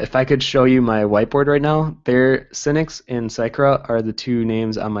 if I could show you my whiteboard right now, there, Cynics and Psychra are the two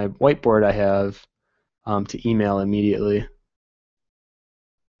names on my whiteboard I have to email immediately.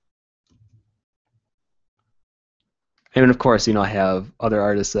 And of course, I have other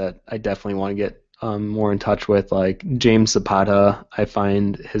artists that I definitely want to get more in touch with, like James Zapata. I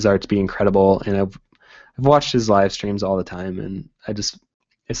find his art to be incredible, and I've watched his live streams all the time, and I just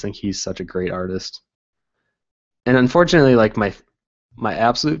think he's such a great artist. And unfortunately, like my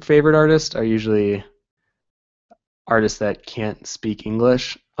absolute favorite artists are usually artists that can't speak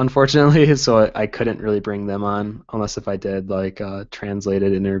English, unfortunately, so I couldn't really bring them on unless if I did like a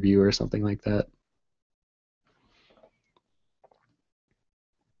translated interview or something like that.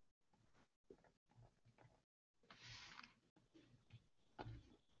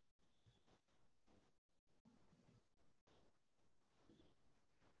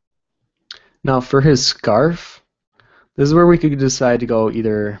 Now for his scarf, this is where we could decide to go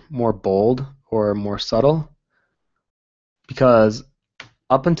either more bold or more subtle, because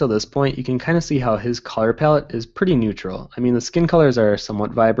up until this point, you can kind of see how his color palette is pretty neutral. I mean, the skin colors are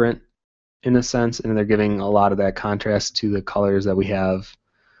somewhat vibrant in a sense, and they're giving a lot of that contrast to the colors that we have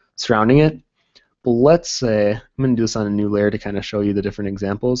surrounding it. But let's say, I'm going to do this on a new layer to kind of show you the different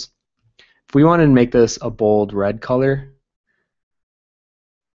examples. If we wanted to make this a bold red color,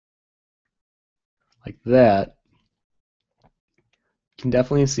 like that, you can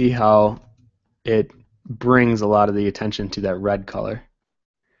definitely see how it brings a lot of the attention to that red color.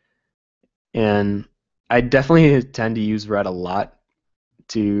 And I definitely tend to use red a lot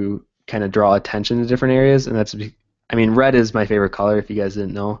to kind of draw attention to different areas, and I mean, red is my favorite color if you guys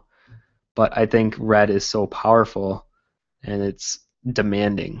didn't know, but I think red is so powerful and it's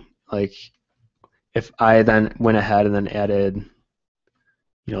demanding. Like if I then went ahead and then added,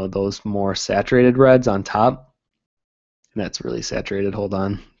 those more saturated reds on top, and that's really saturated, hold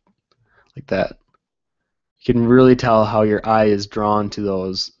on, like that. You can really tell how your eye is drawn to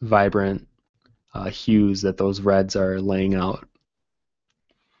those vibrant hues that those reds are laying out.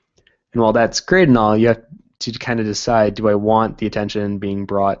 And while that's great and all, you have to kind of decide, do I want the attention being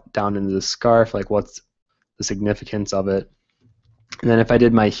brought down into the scarf? Like, what's the significance of it? And then if I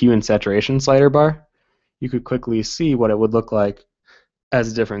did my hue and saturation slider bar, you could quickly see what it would look like as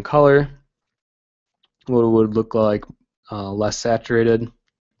a different color, what it would look like less saturated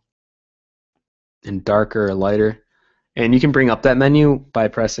and darker or lighter. And you can bring up that menu by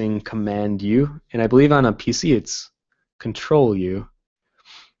pressing Command U, and I believe on a PC it's Control U.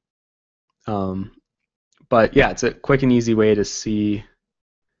 But yeah, it's a quick and easy way to see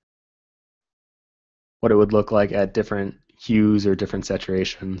what it would look like at different hues or different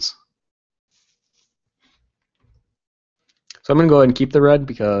saturations. So I'm going to go ahead and keep the red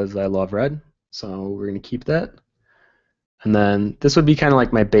because I love red. So we're going to keep that. And then this would be kind of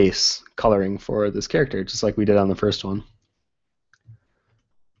like my base coloring for this character, just like we did on the first one.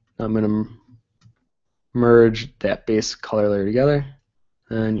 I'm going to merge that base color layer together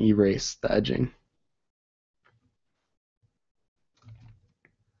and erase the edging.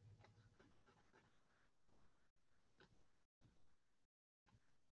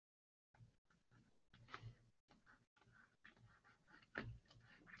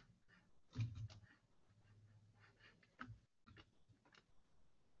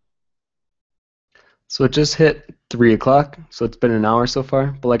 So it just hit 3 o'clock, so it's been an hour so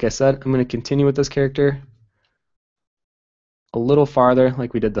far. But like I said, I'm going to continue with this character a little farther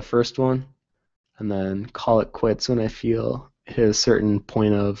like we did the first one, and then call it quits when I feel it hit a certain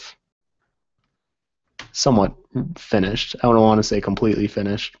point of somewhat finished. I don't want to say completely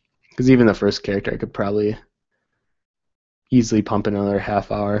finished, because even the first character I could probably easily pump another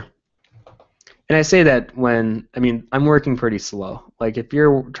half hour. And I say that when, I mean, I'm working pretty slow. Like if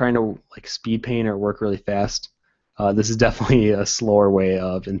you're trying to like speed paint or work really fast, this is definitely a slower way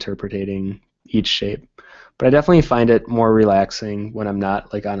of interpreting each shape. But I definitely find it more relaxing when I'm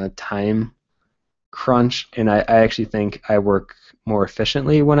not like on a time crunch, and I actually think I work more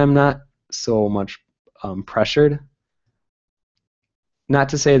efficiently when I'm not so much pressured. Not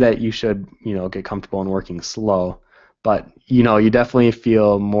to say that you should, get comfortable in working slow, but you definitely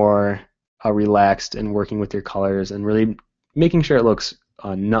feel more relaxed in working with your colors and really making sure it looks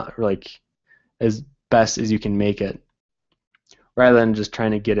not like as best as you can make it, rather than just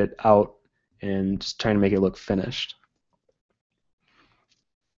trying to get it out and just trying to make it look finished.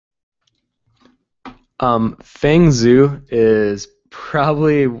 Feng Zhu is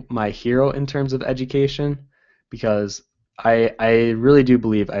probably my hero in terms of education because I really do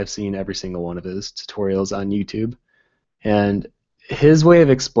believe I've seen every single one of his tutorials on YouTube. And his way of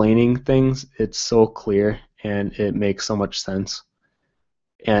explaining things, it's so clear and it makes so much sense.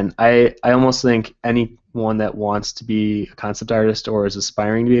 And I almost think anyone that wants to be a concept artist or is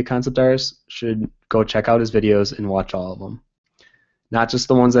aspiring to be a concept artist should go check out his videos and watch all of them. Not just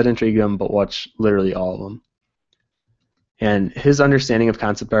the ones that intrigue them, but watch literally all of them. And his understanding of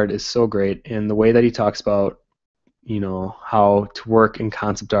concept art is so great, and the way that he talks about, how to work in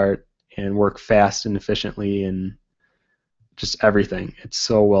concept art and work fast and efficiently and just everything. It's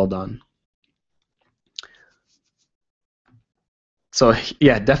so well done. So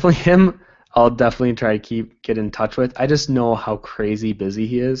yeah, definitely him. I'll definitely try to get in touch with. I just know how crazy busy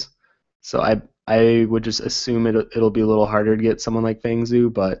he is, so I would just assume it'll be a little harder to get someone like Feng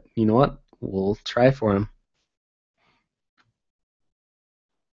Zhu, but you know what? We'll try for him.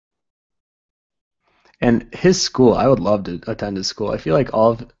 And his school, I would love to attend his school. I feel like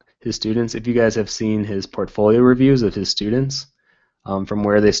all of his students, if you guys have seen his portfolio reviews of his students, from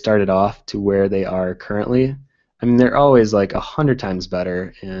where they started off to where they are currently, I mean, they're always like 100 times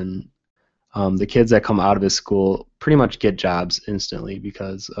better. And the kids that come out of his school pretty much get jobs instantly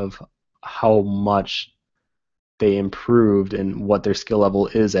because of how much they improved and what their skill level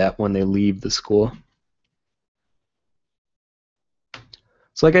is at when they leave the school.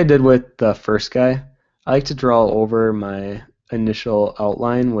 So like I did with the first guy, I like to draw over my initial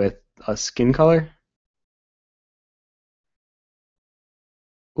outline with a skin color.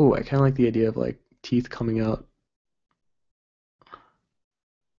 Ooh, I kind of like the idea of like teeth coming out.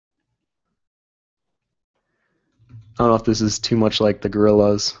 I don't know if this is too much like the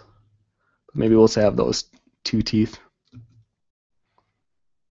gorillas, but maybe we'll have those two teeth.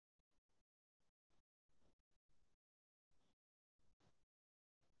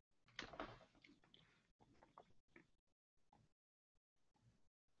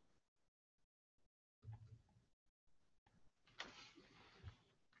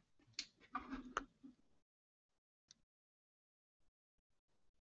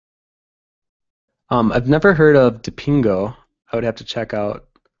 I've never heard of Depingo. I would have to check out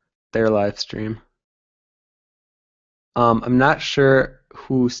their live stream. I'm not sure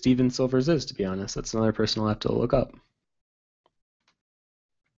who Steven Silvers is, to be honest. That's another person I'll have to look up.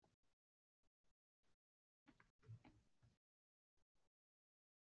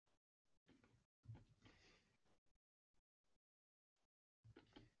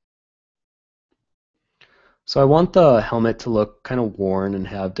 So I want the helmet to look kind of worn and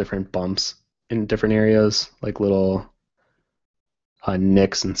have different bumps in different areas, like little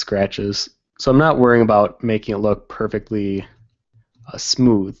nicks and scratches. So I'm not worrying about making it look perfectly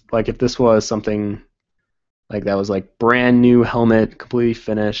smooth. Like if this was something like that was like brand new helmet, completely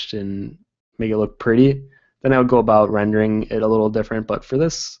finished, and make it look pretty, then I would go about rendering it a little different. But for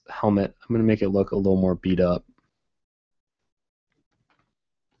this helmet, I'm going to make it look a little more beat up.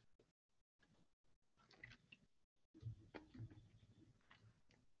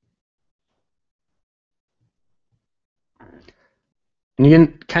 And you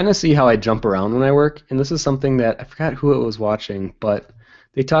can kind of see how I jump around when I work. And this is something that I forgot who it was watching, but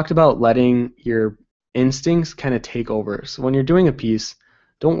they talked about letting your instincts kind of take over. So when you're doing a piece,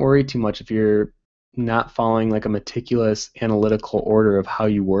 don't worry too much if you're not following like a meticulous analytical order of how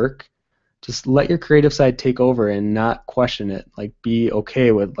you work. Just let your creative side take over and not question it. Like be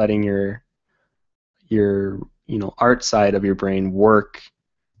okay with letting your art side of your brain work,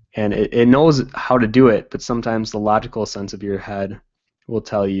 and it knows how to do it, but sometimes the logical sense of your head will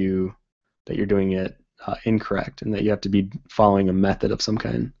tell you that you're doing it incorrect and that you have to be following a method of some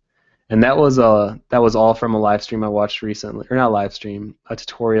kind. And that was all from a live stream I watched recently, or not live stream, a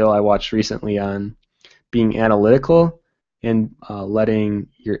tutorial I watched recently on being analytical and letting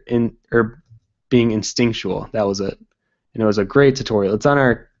your in or being instinctual. That was it, and it was a great tutorial. It's on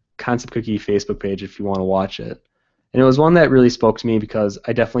our Concept Cookie Facebook page if you want to watch it. And it was one that really spoke to me because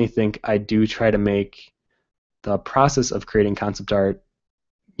I definitely think I do try to make the process of creating concept art,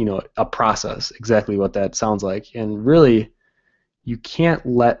 a process, exactly what that sounds like. And really, you can't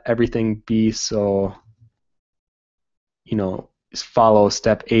let everything be so, follow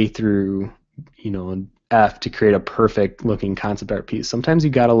step A through, F to create a perfect looking concept art piece. Sometimes you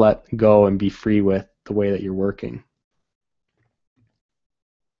got to let go and be free with the way that you're working.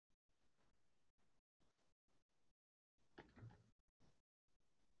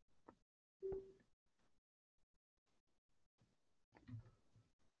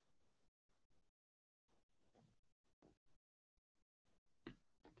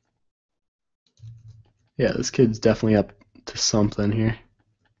 Yeah, this kid's definitely up to something here.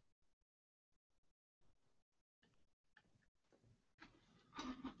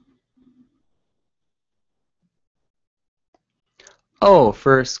 Oh,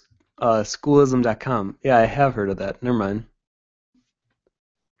 for schoolism.com. Yeah, I have heard of that. Never mind.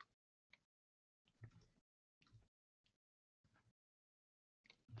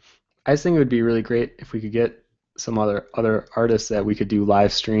 I just think it would be really great if we could get some other artists that we could do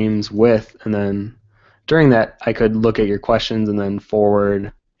live streams with, and then during that I could look at your questions and then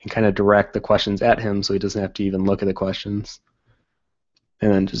forward and kind of direct the questions at him so he doesn't have to even look at the questions.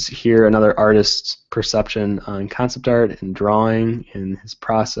 And then just hear another artist's perception on concept art and drawing and his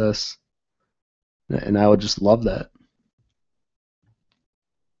process. And I would just love that.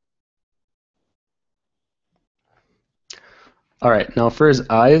 All right, now for his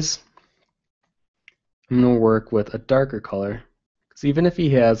eyes, I'm going to work with a darker color. Because even if he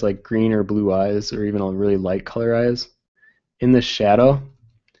has like green or blue eyes, or even a really light color eyes, in the shadow,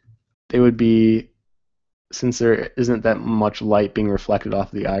 they would be, since there isn't that much light being reflected off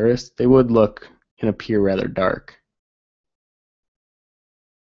the iris, they would look and appear rather dark.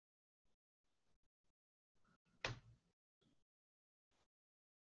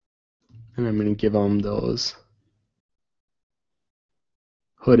 And I'm going to give them those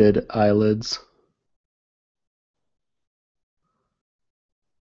hooded eyelids.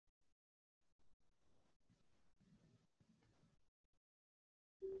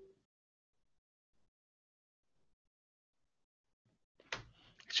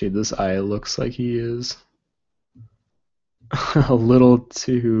 Actually, this eye looks like he is a little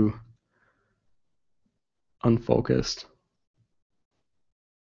too unfocused.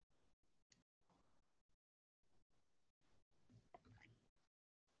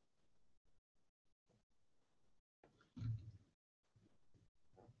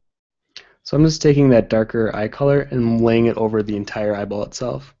 So I'm just taking that darker eye color and laying it over the entire eyeball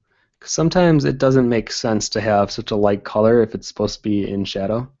itself. Because sometimes it doesn't make sense to have such a light color if it's supposed to be in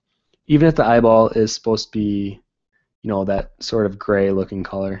shadow. Even if the eyeball is supposed to be, that sort of gray looking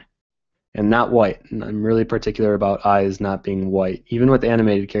color. And not white. And I'm really particular about eyes not being white, even with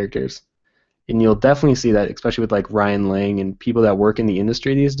animated characters. And you'll definitely see that, especially with like Ryan Lang and people that work in the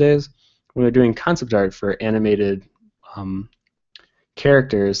industry these days, when they're doing concept art for animated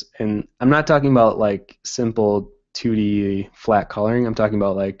characters. And I'm not talking about like simple 2D flat coloring. I'm talking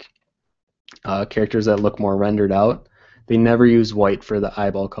about like characters that look more rendered out. They never use white for the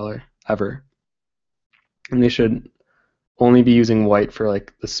eyeball color ever, and they should only be using white for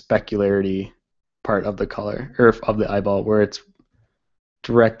like the specularity part of the color or of the eyeball where it's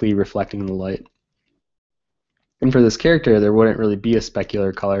directly reflecting the light. And for this character, there wouldn't really be a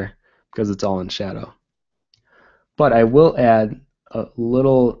specular color because it's all in shadow. But I will add a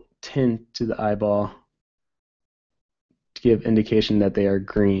little tint to the eyeball to give indication that they are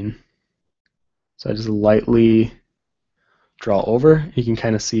green. So I just lightly draw over. You can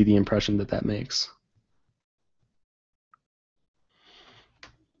kind of see the impression that that makes.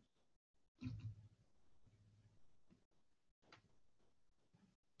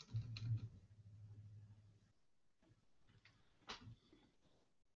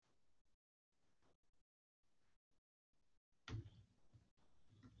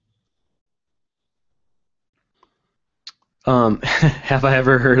 Have I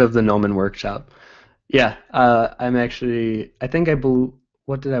ever heard of the Gnomon Workshop? Yeah, I'm actually.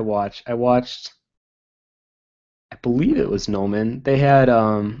 What did I watch? I believe it was Gnomon. They had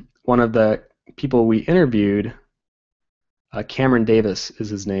one of the people we interviewed. Cameron Davis is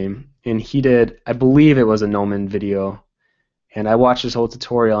his name, and he did. I believe it was a Gnomon video, and I watched his whole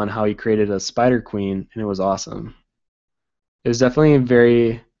tutorial on how he created a Spider Queen, and it was awesome. It was definitely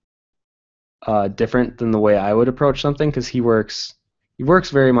very different than the way I would approach something because he works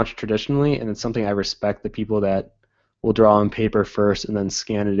very much traditionally, and it's something I respect the people that will draw on paper first and then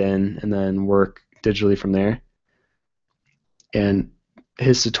scan it in and then work digitally from there. And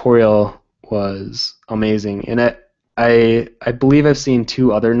his tutorial was amazing. And I believe I've seen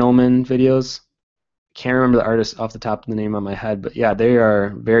two other Noman videos. Can't remember the artist off the top of the name on my head, but yeah, they are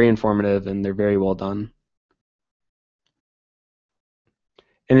very informative and they're very well done.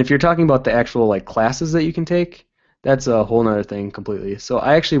 And if you're talking about the actual like classes that you can take, that's a whole nother thing completely. So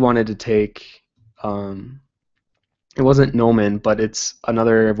I actually wanted to take, um, it wasn't Nomen, but it's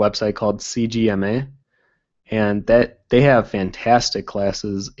another website called CGMA, and that they have fantastic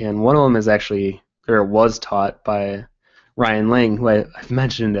classes. And one of them is actually, or was taught by Ryan Lang, who I've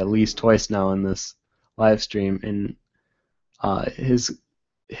mentioned at least twice now in this live stream. And his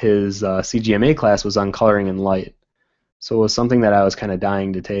CGMA class was on coloring and light. So it was something that I was kind of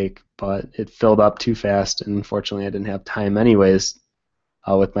dying to take, but it filled up too fast, and unfortunately I didn't have time anyways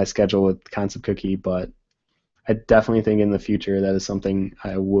with my schedule with Concept Cookie. But I definitely think in the future that is something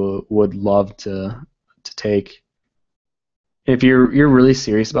I would love to take. If you're really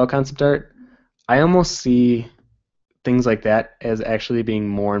serious about concept art, I almost see things like that as actually being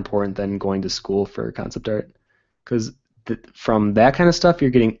more important than going to school for concept art, because from that kind of stuff you're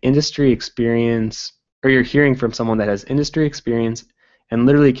getting industry experience, or you're hearing from someone that has industry experience and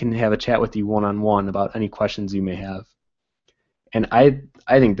literally can have a chat with you one-on-one about any questions you may have. And I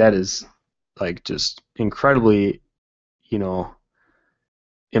think that is like just incredibly, you know,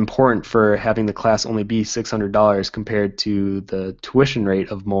 important for having the class only be $600 compared to the tuition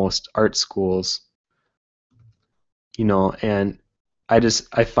rate of most art schools, and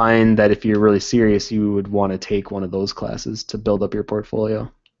I find that if you're really serious, you would want to take one of those classes to build up your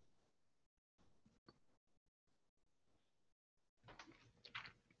portfolio.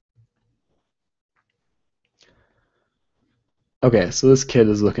 Okay, so this kid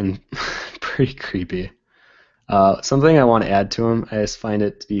is looking pretty creepy. Something I want to add to him, I just find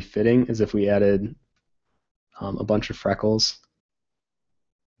it to be fitting, is if we added a bunch of freckles.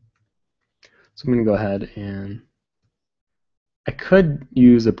 So I'm going to go ahead and I could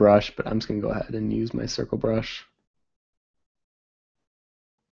use a brush, but I'm just going to go ahead and use my circle brush.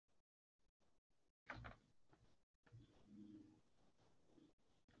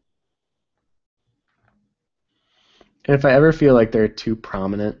 And if I ever feel like they're too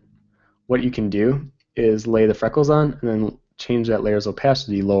prominent, what you can do is lay the freckles on and then change that layer's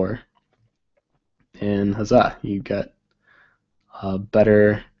opacity lower. And huzzah, you get a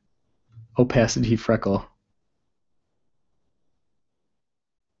better opacity freckle.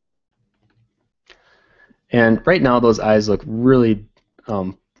 And right now those eyes look really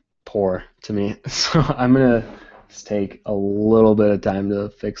poor to me. So I'm going to just take a little bit of time to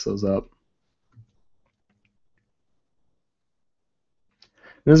fix those up.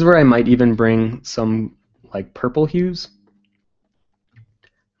 This is where I might even bring some like purple hues,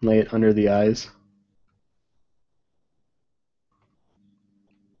 lay it under the eyes.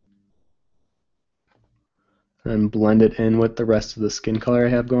 And blend it in with the rest of the skin color I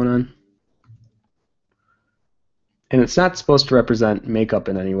have going on. And it's not supposed to represent makeup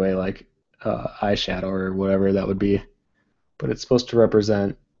in any way, like eyeshadow or whatever that would be, but it's supposed to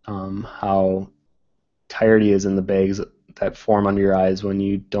represent how tired he is in the bags that form under your eyes when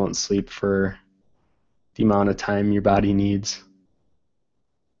you don't sleep for the amount of time your body needs.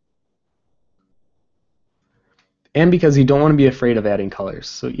 And because you don't want to be afraid of adding colors.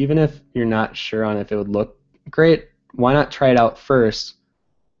 So even if you're not sure on if it would look great, why not try it out first?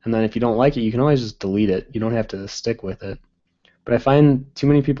 And then if you don't like it, you can always just delete it. You don't have to stick with it. But I find too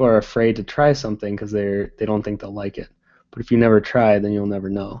many people are afraid to try something because they don't think they'll like it. But if you never try, then you'll never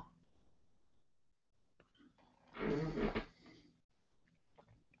know.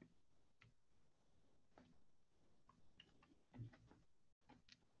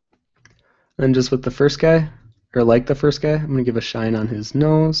 And just with the first guy, or like the first guy, I'm going to give a shine on his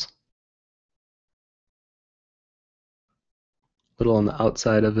nose. A little on the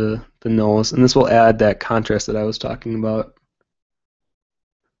outside of the nose. And this will add that contrast that I was talking about.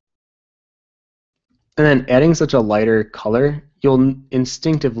 And then adding such a lighter color, you'll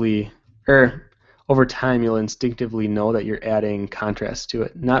instinctively, or over time, you'll instinctively know that you're adding contrast to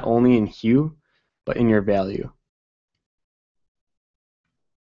it, not only in hue, but in your value.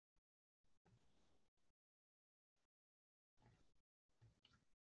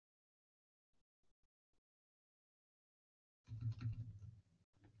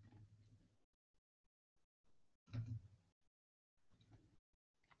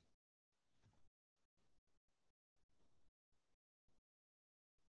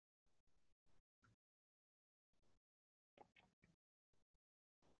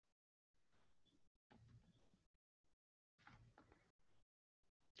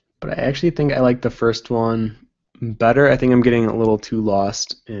 But I actually think I like the first one better. I think I'm getting a little too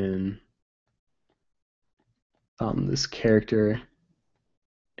lost in this character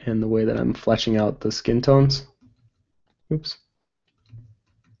and the way that I'm fleshing out the skin tones. Oops.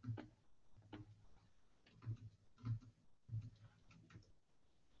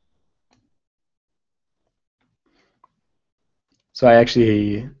 So I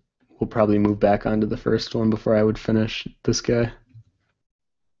actually will probably move back onto the first one before I would finish this guy.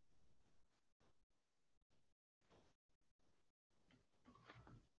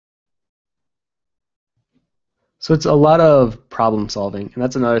 So it's a lot of problem solving, and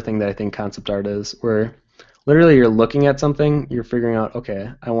that's another thing that I think concept art is, where literally you're looking at something, you're figuring out,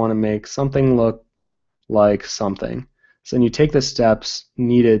 okay, I want to make something look like something. So then you take the steps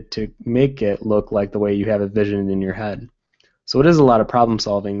needed to make it look like the way you have it visioned in your head. So it is a lot of problem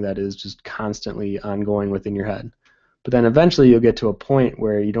solving that is just constantly ongoing within your head. But then eventually you'll get to a point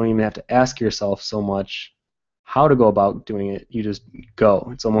where you don't even have to ask yourself so much how to go about doing it. You just go.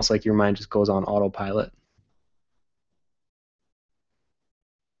 It's almost like your mind just goes on autopilot.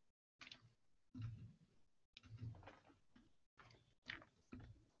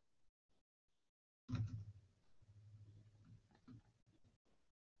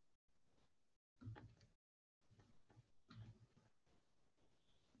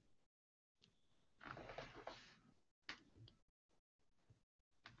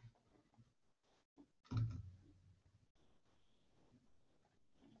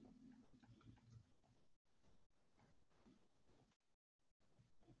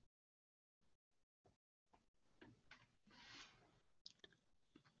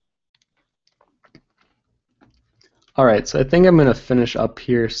 All right, so I think I'm going to finish up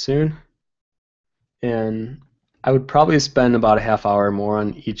here soon. And I would probably spend about a half hour more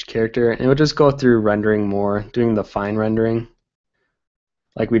on each character, and it would just go through rendering more, doing the fine rendering,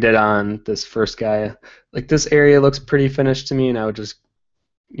 like we did on this first guy. Like this area looks pretty finished to me, and I would just,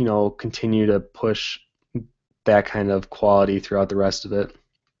 continue to push that kind of quality throughout the rest of it.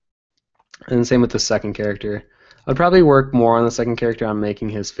 And same with the second character. I'd probably work more on the second character on making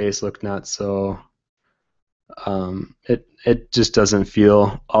his face look not so. It just doesn't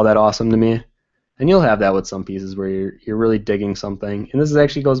feel all that awesome to me. And you'll have that with some pieces where you're really digging something. And this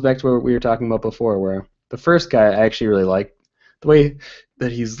actually goes back to what we were talking about before, where the first guy I actually really like the way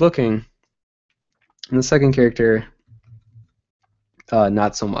that he's looking, and the second character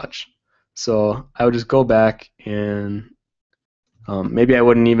not so much. So I would just go back and maybe I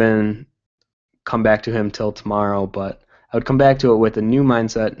wouldn't even come back to him till tomorrow, but I would come back to it with a new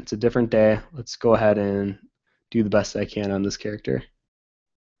mindset. It's a different day. Let's go ahead and do the best I can on this character.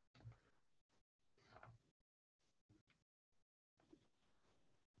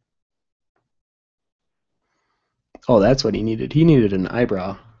 Oh, that's what he needed. He needed an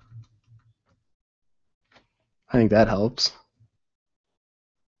eyebrow. I think that helps.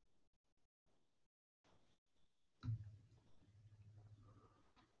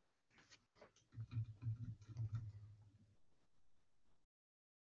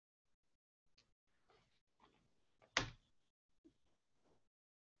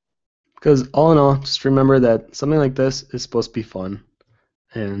 Because all in all, just remember that something like this is supposed to be fun.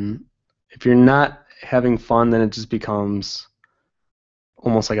 And if you're not having fun, then it just becomes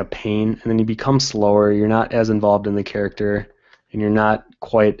almost like a pain. And then you become slower. You're not as involved in the character. And you're not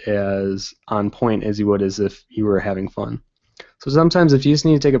quite as on point as you would as if you were having fun. So sometimes if you just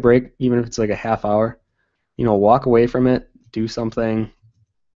need to take a break, even if it's like a half hour, walk away from it, do something.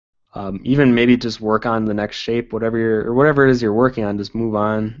 Even maybe just work on the next shape, whatever it is you're working on. Just move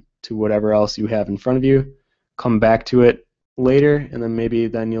on to whatever else you have in front of you. Come back to it later, and then maybe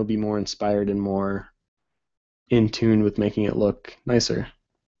then you'll be more inspired and more in tune with making it look nicer.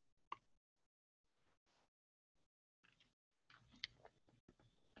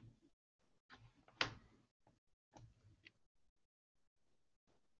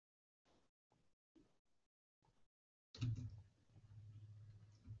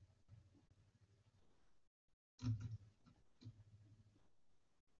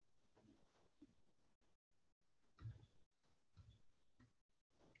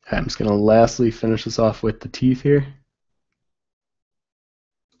 I'm just going to lastly finish this off with the teeth here.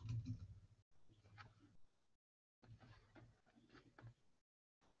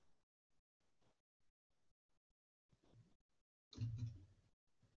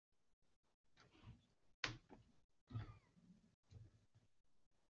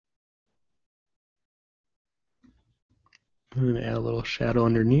 I'm going to add a little shadow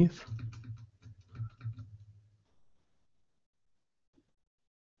underneath.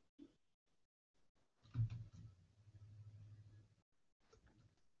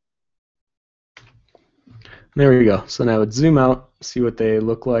 There we go. So now I would zoom out, see what they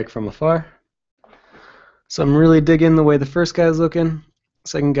look like from afar. So I'm really digging the way the first guy's looking.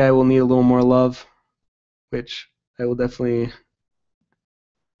 Second guy will need a little more love, which I will definitely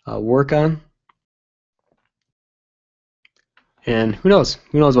work on. And who knows?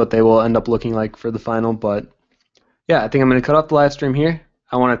 Who knows what they will end up looking like for the final, but yeah, I think I'm going to cut off the live stream here.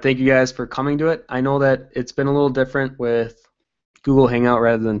 I want to thank you guys for coming to it. I know that it's been a little different with Google Hangout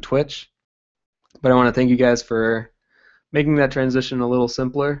rather than Twitch, but I want to thank you guys for making that transition a little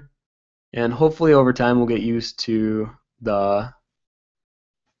simpler. And hopefully over time we'll get used to the,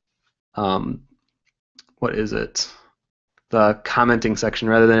 what is it? The commenting section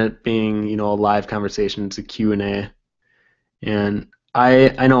rather than it being, a live conversation. It's a Q&A. And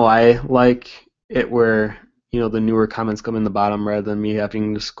I know I like it where, the newer comments come in the bottom rather than me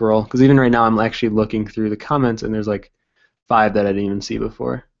having to scroll. Because even right now I'm actually looking through the comments and there's like 5 that I didn't even see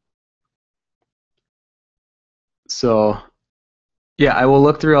before. So yeah, I will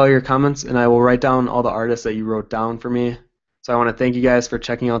look through all your comments and I will write down all the artists that you wrote down for me. So I want to thank you guys for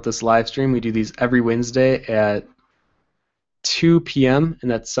checking out this live stream. We do these every Wednesday at 2 p.m.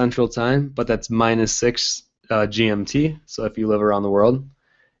 and that's Central Time, but that's -6 GMT. So if you live around the world.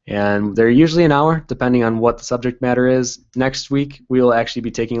 And they're usually an hour, depending on what the subject matter is. Next week, we will actually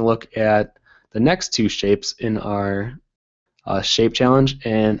be taking a look at the next 2 shapes in our shape challenge.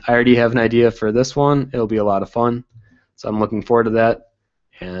 And I already have an idea for this one. It'll be a lot of fun. So I'm looking forward to that.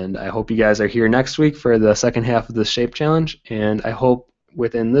 And I hope you guys are here next week for the second half of the shape challenge. And I hope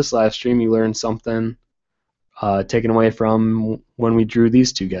within this live stream you learned something taken away from when we drew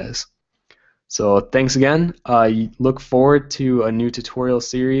these 2 guys. So thanks again. Look forward to a new tutorial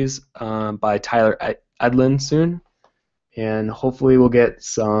series by Tyler Edlin soon. And hopefully we'll get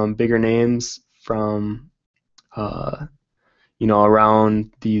some bigger names from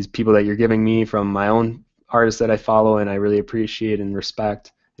around these people that you're giving me from my own artists that I follow and I really appreciate and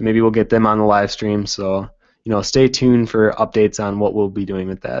respect. And maybe we'll get them on the live stream. So, stay tuned for updates on what we'll be doing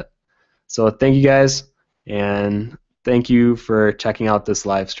with that. So thank you guys, and thank you for checking out this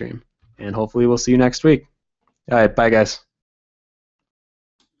live stream. And hopefully we'll see you next week. All right, bye guys.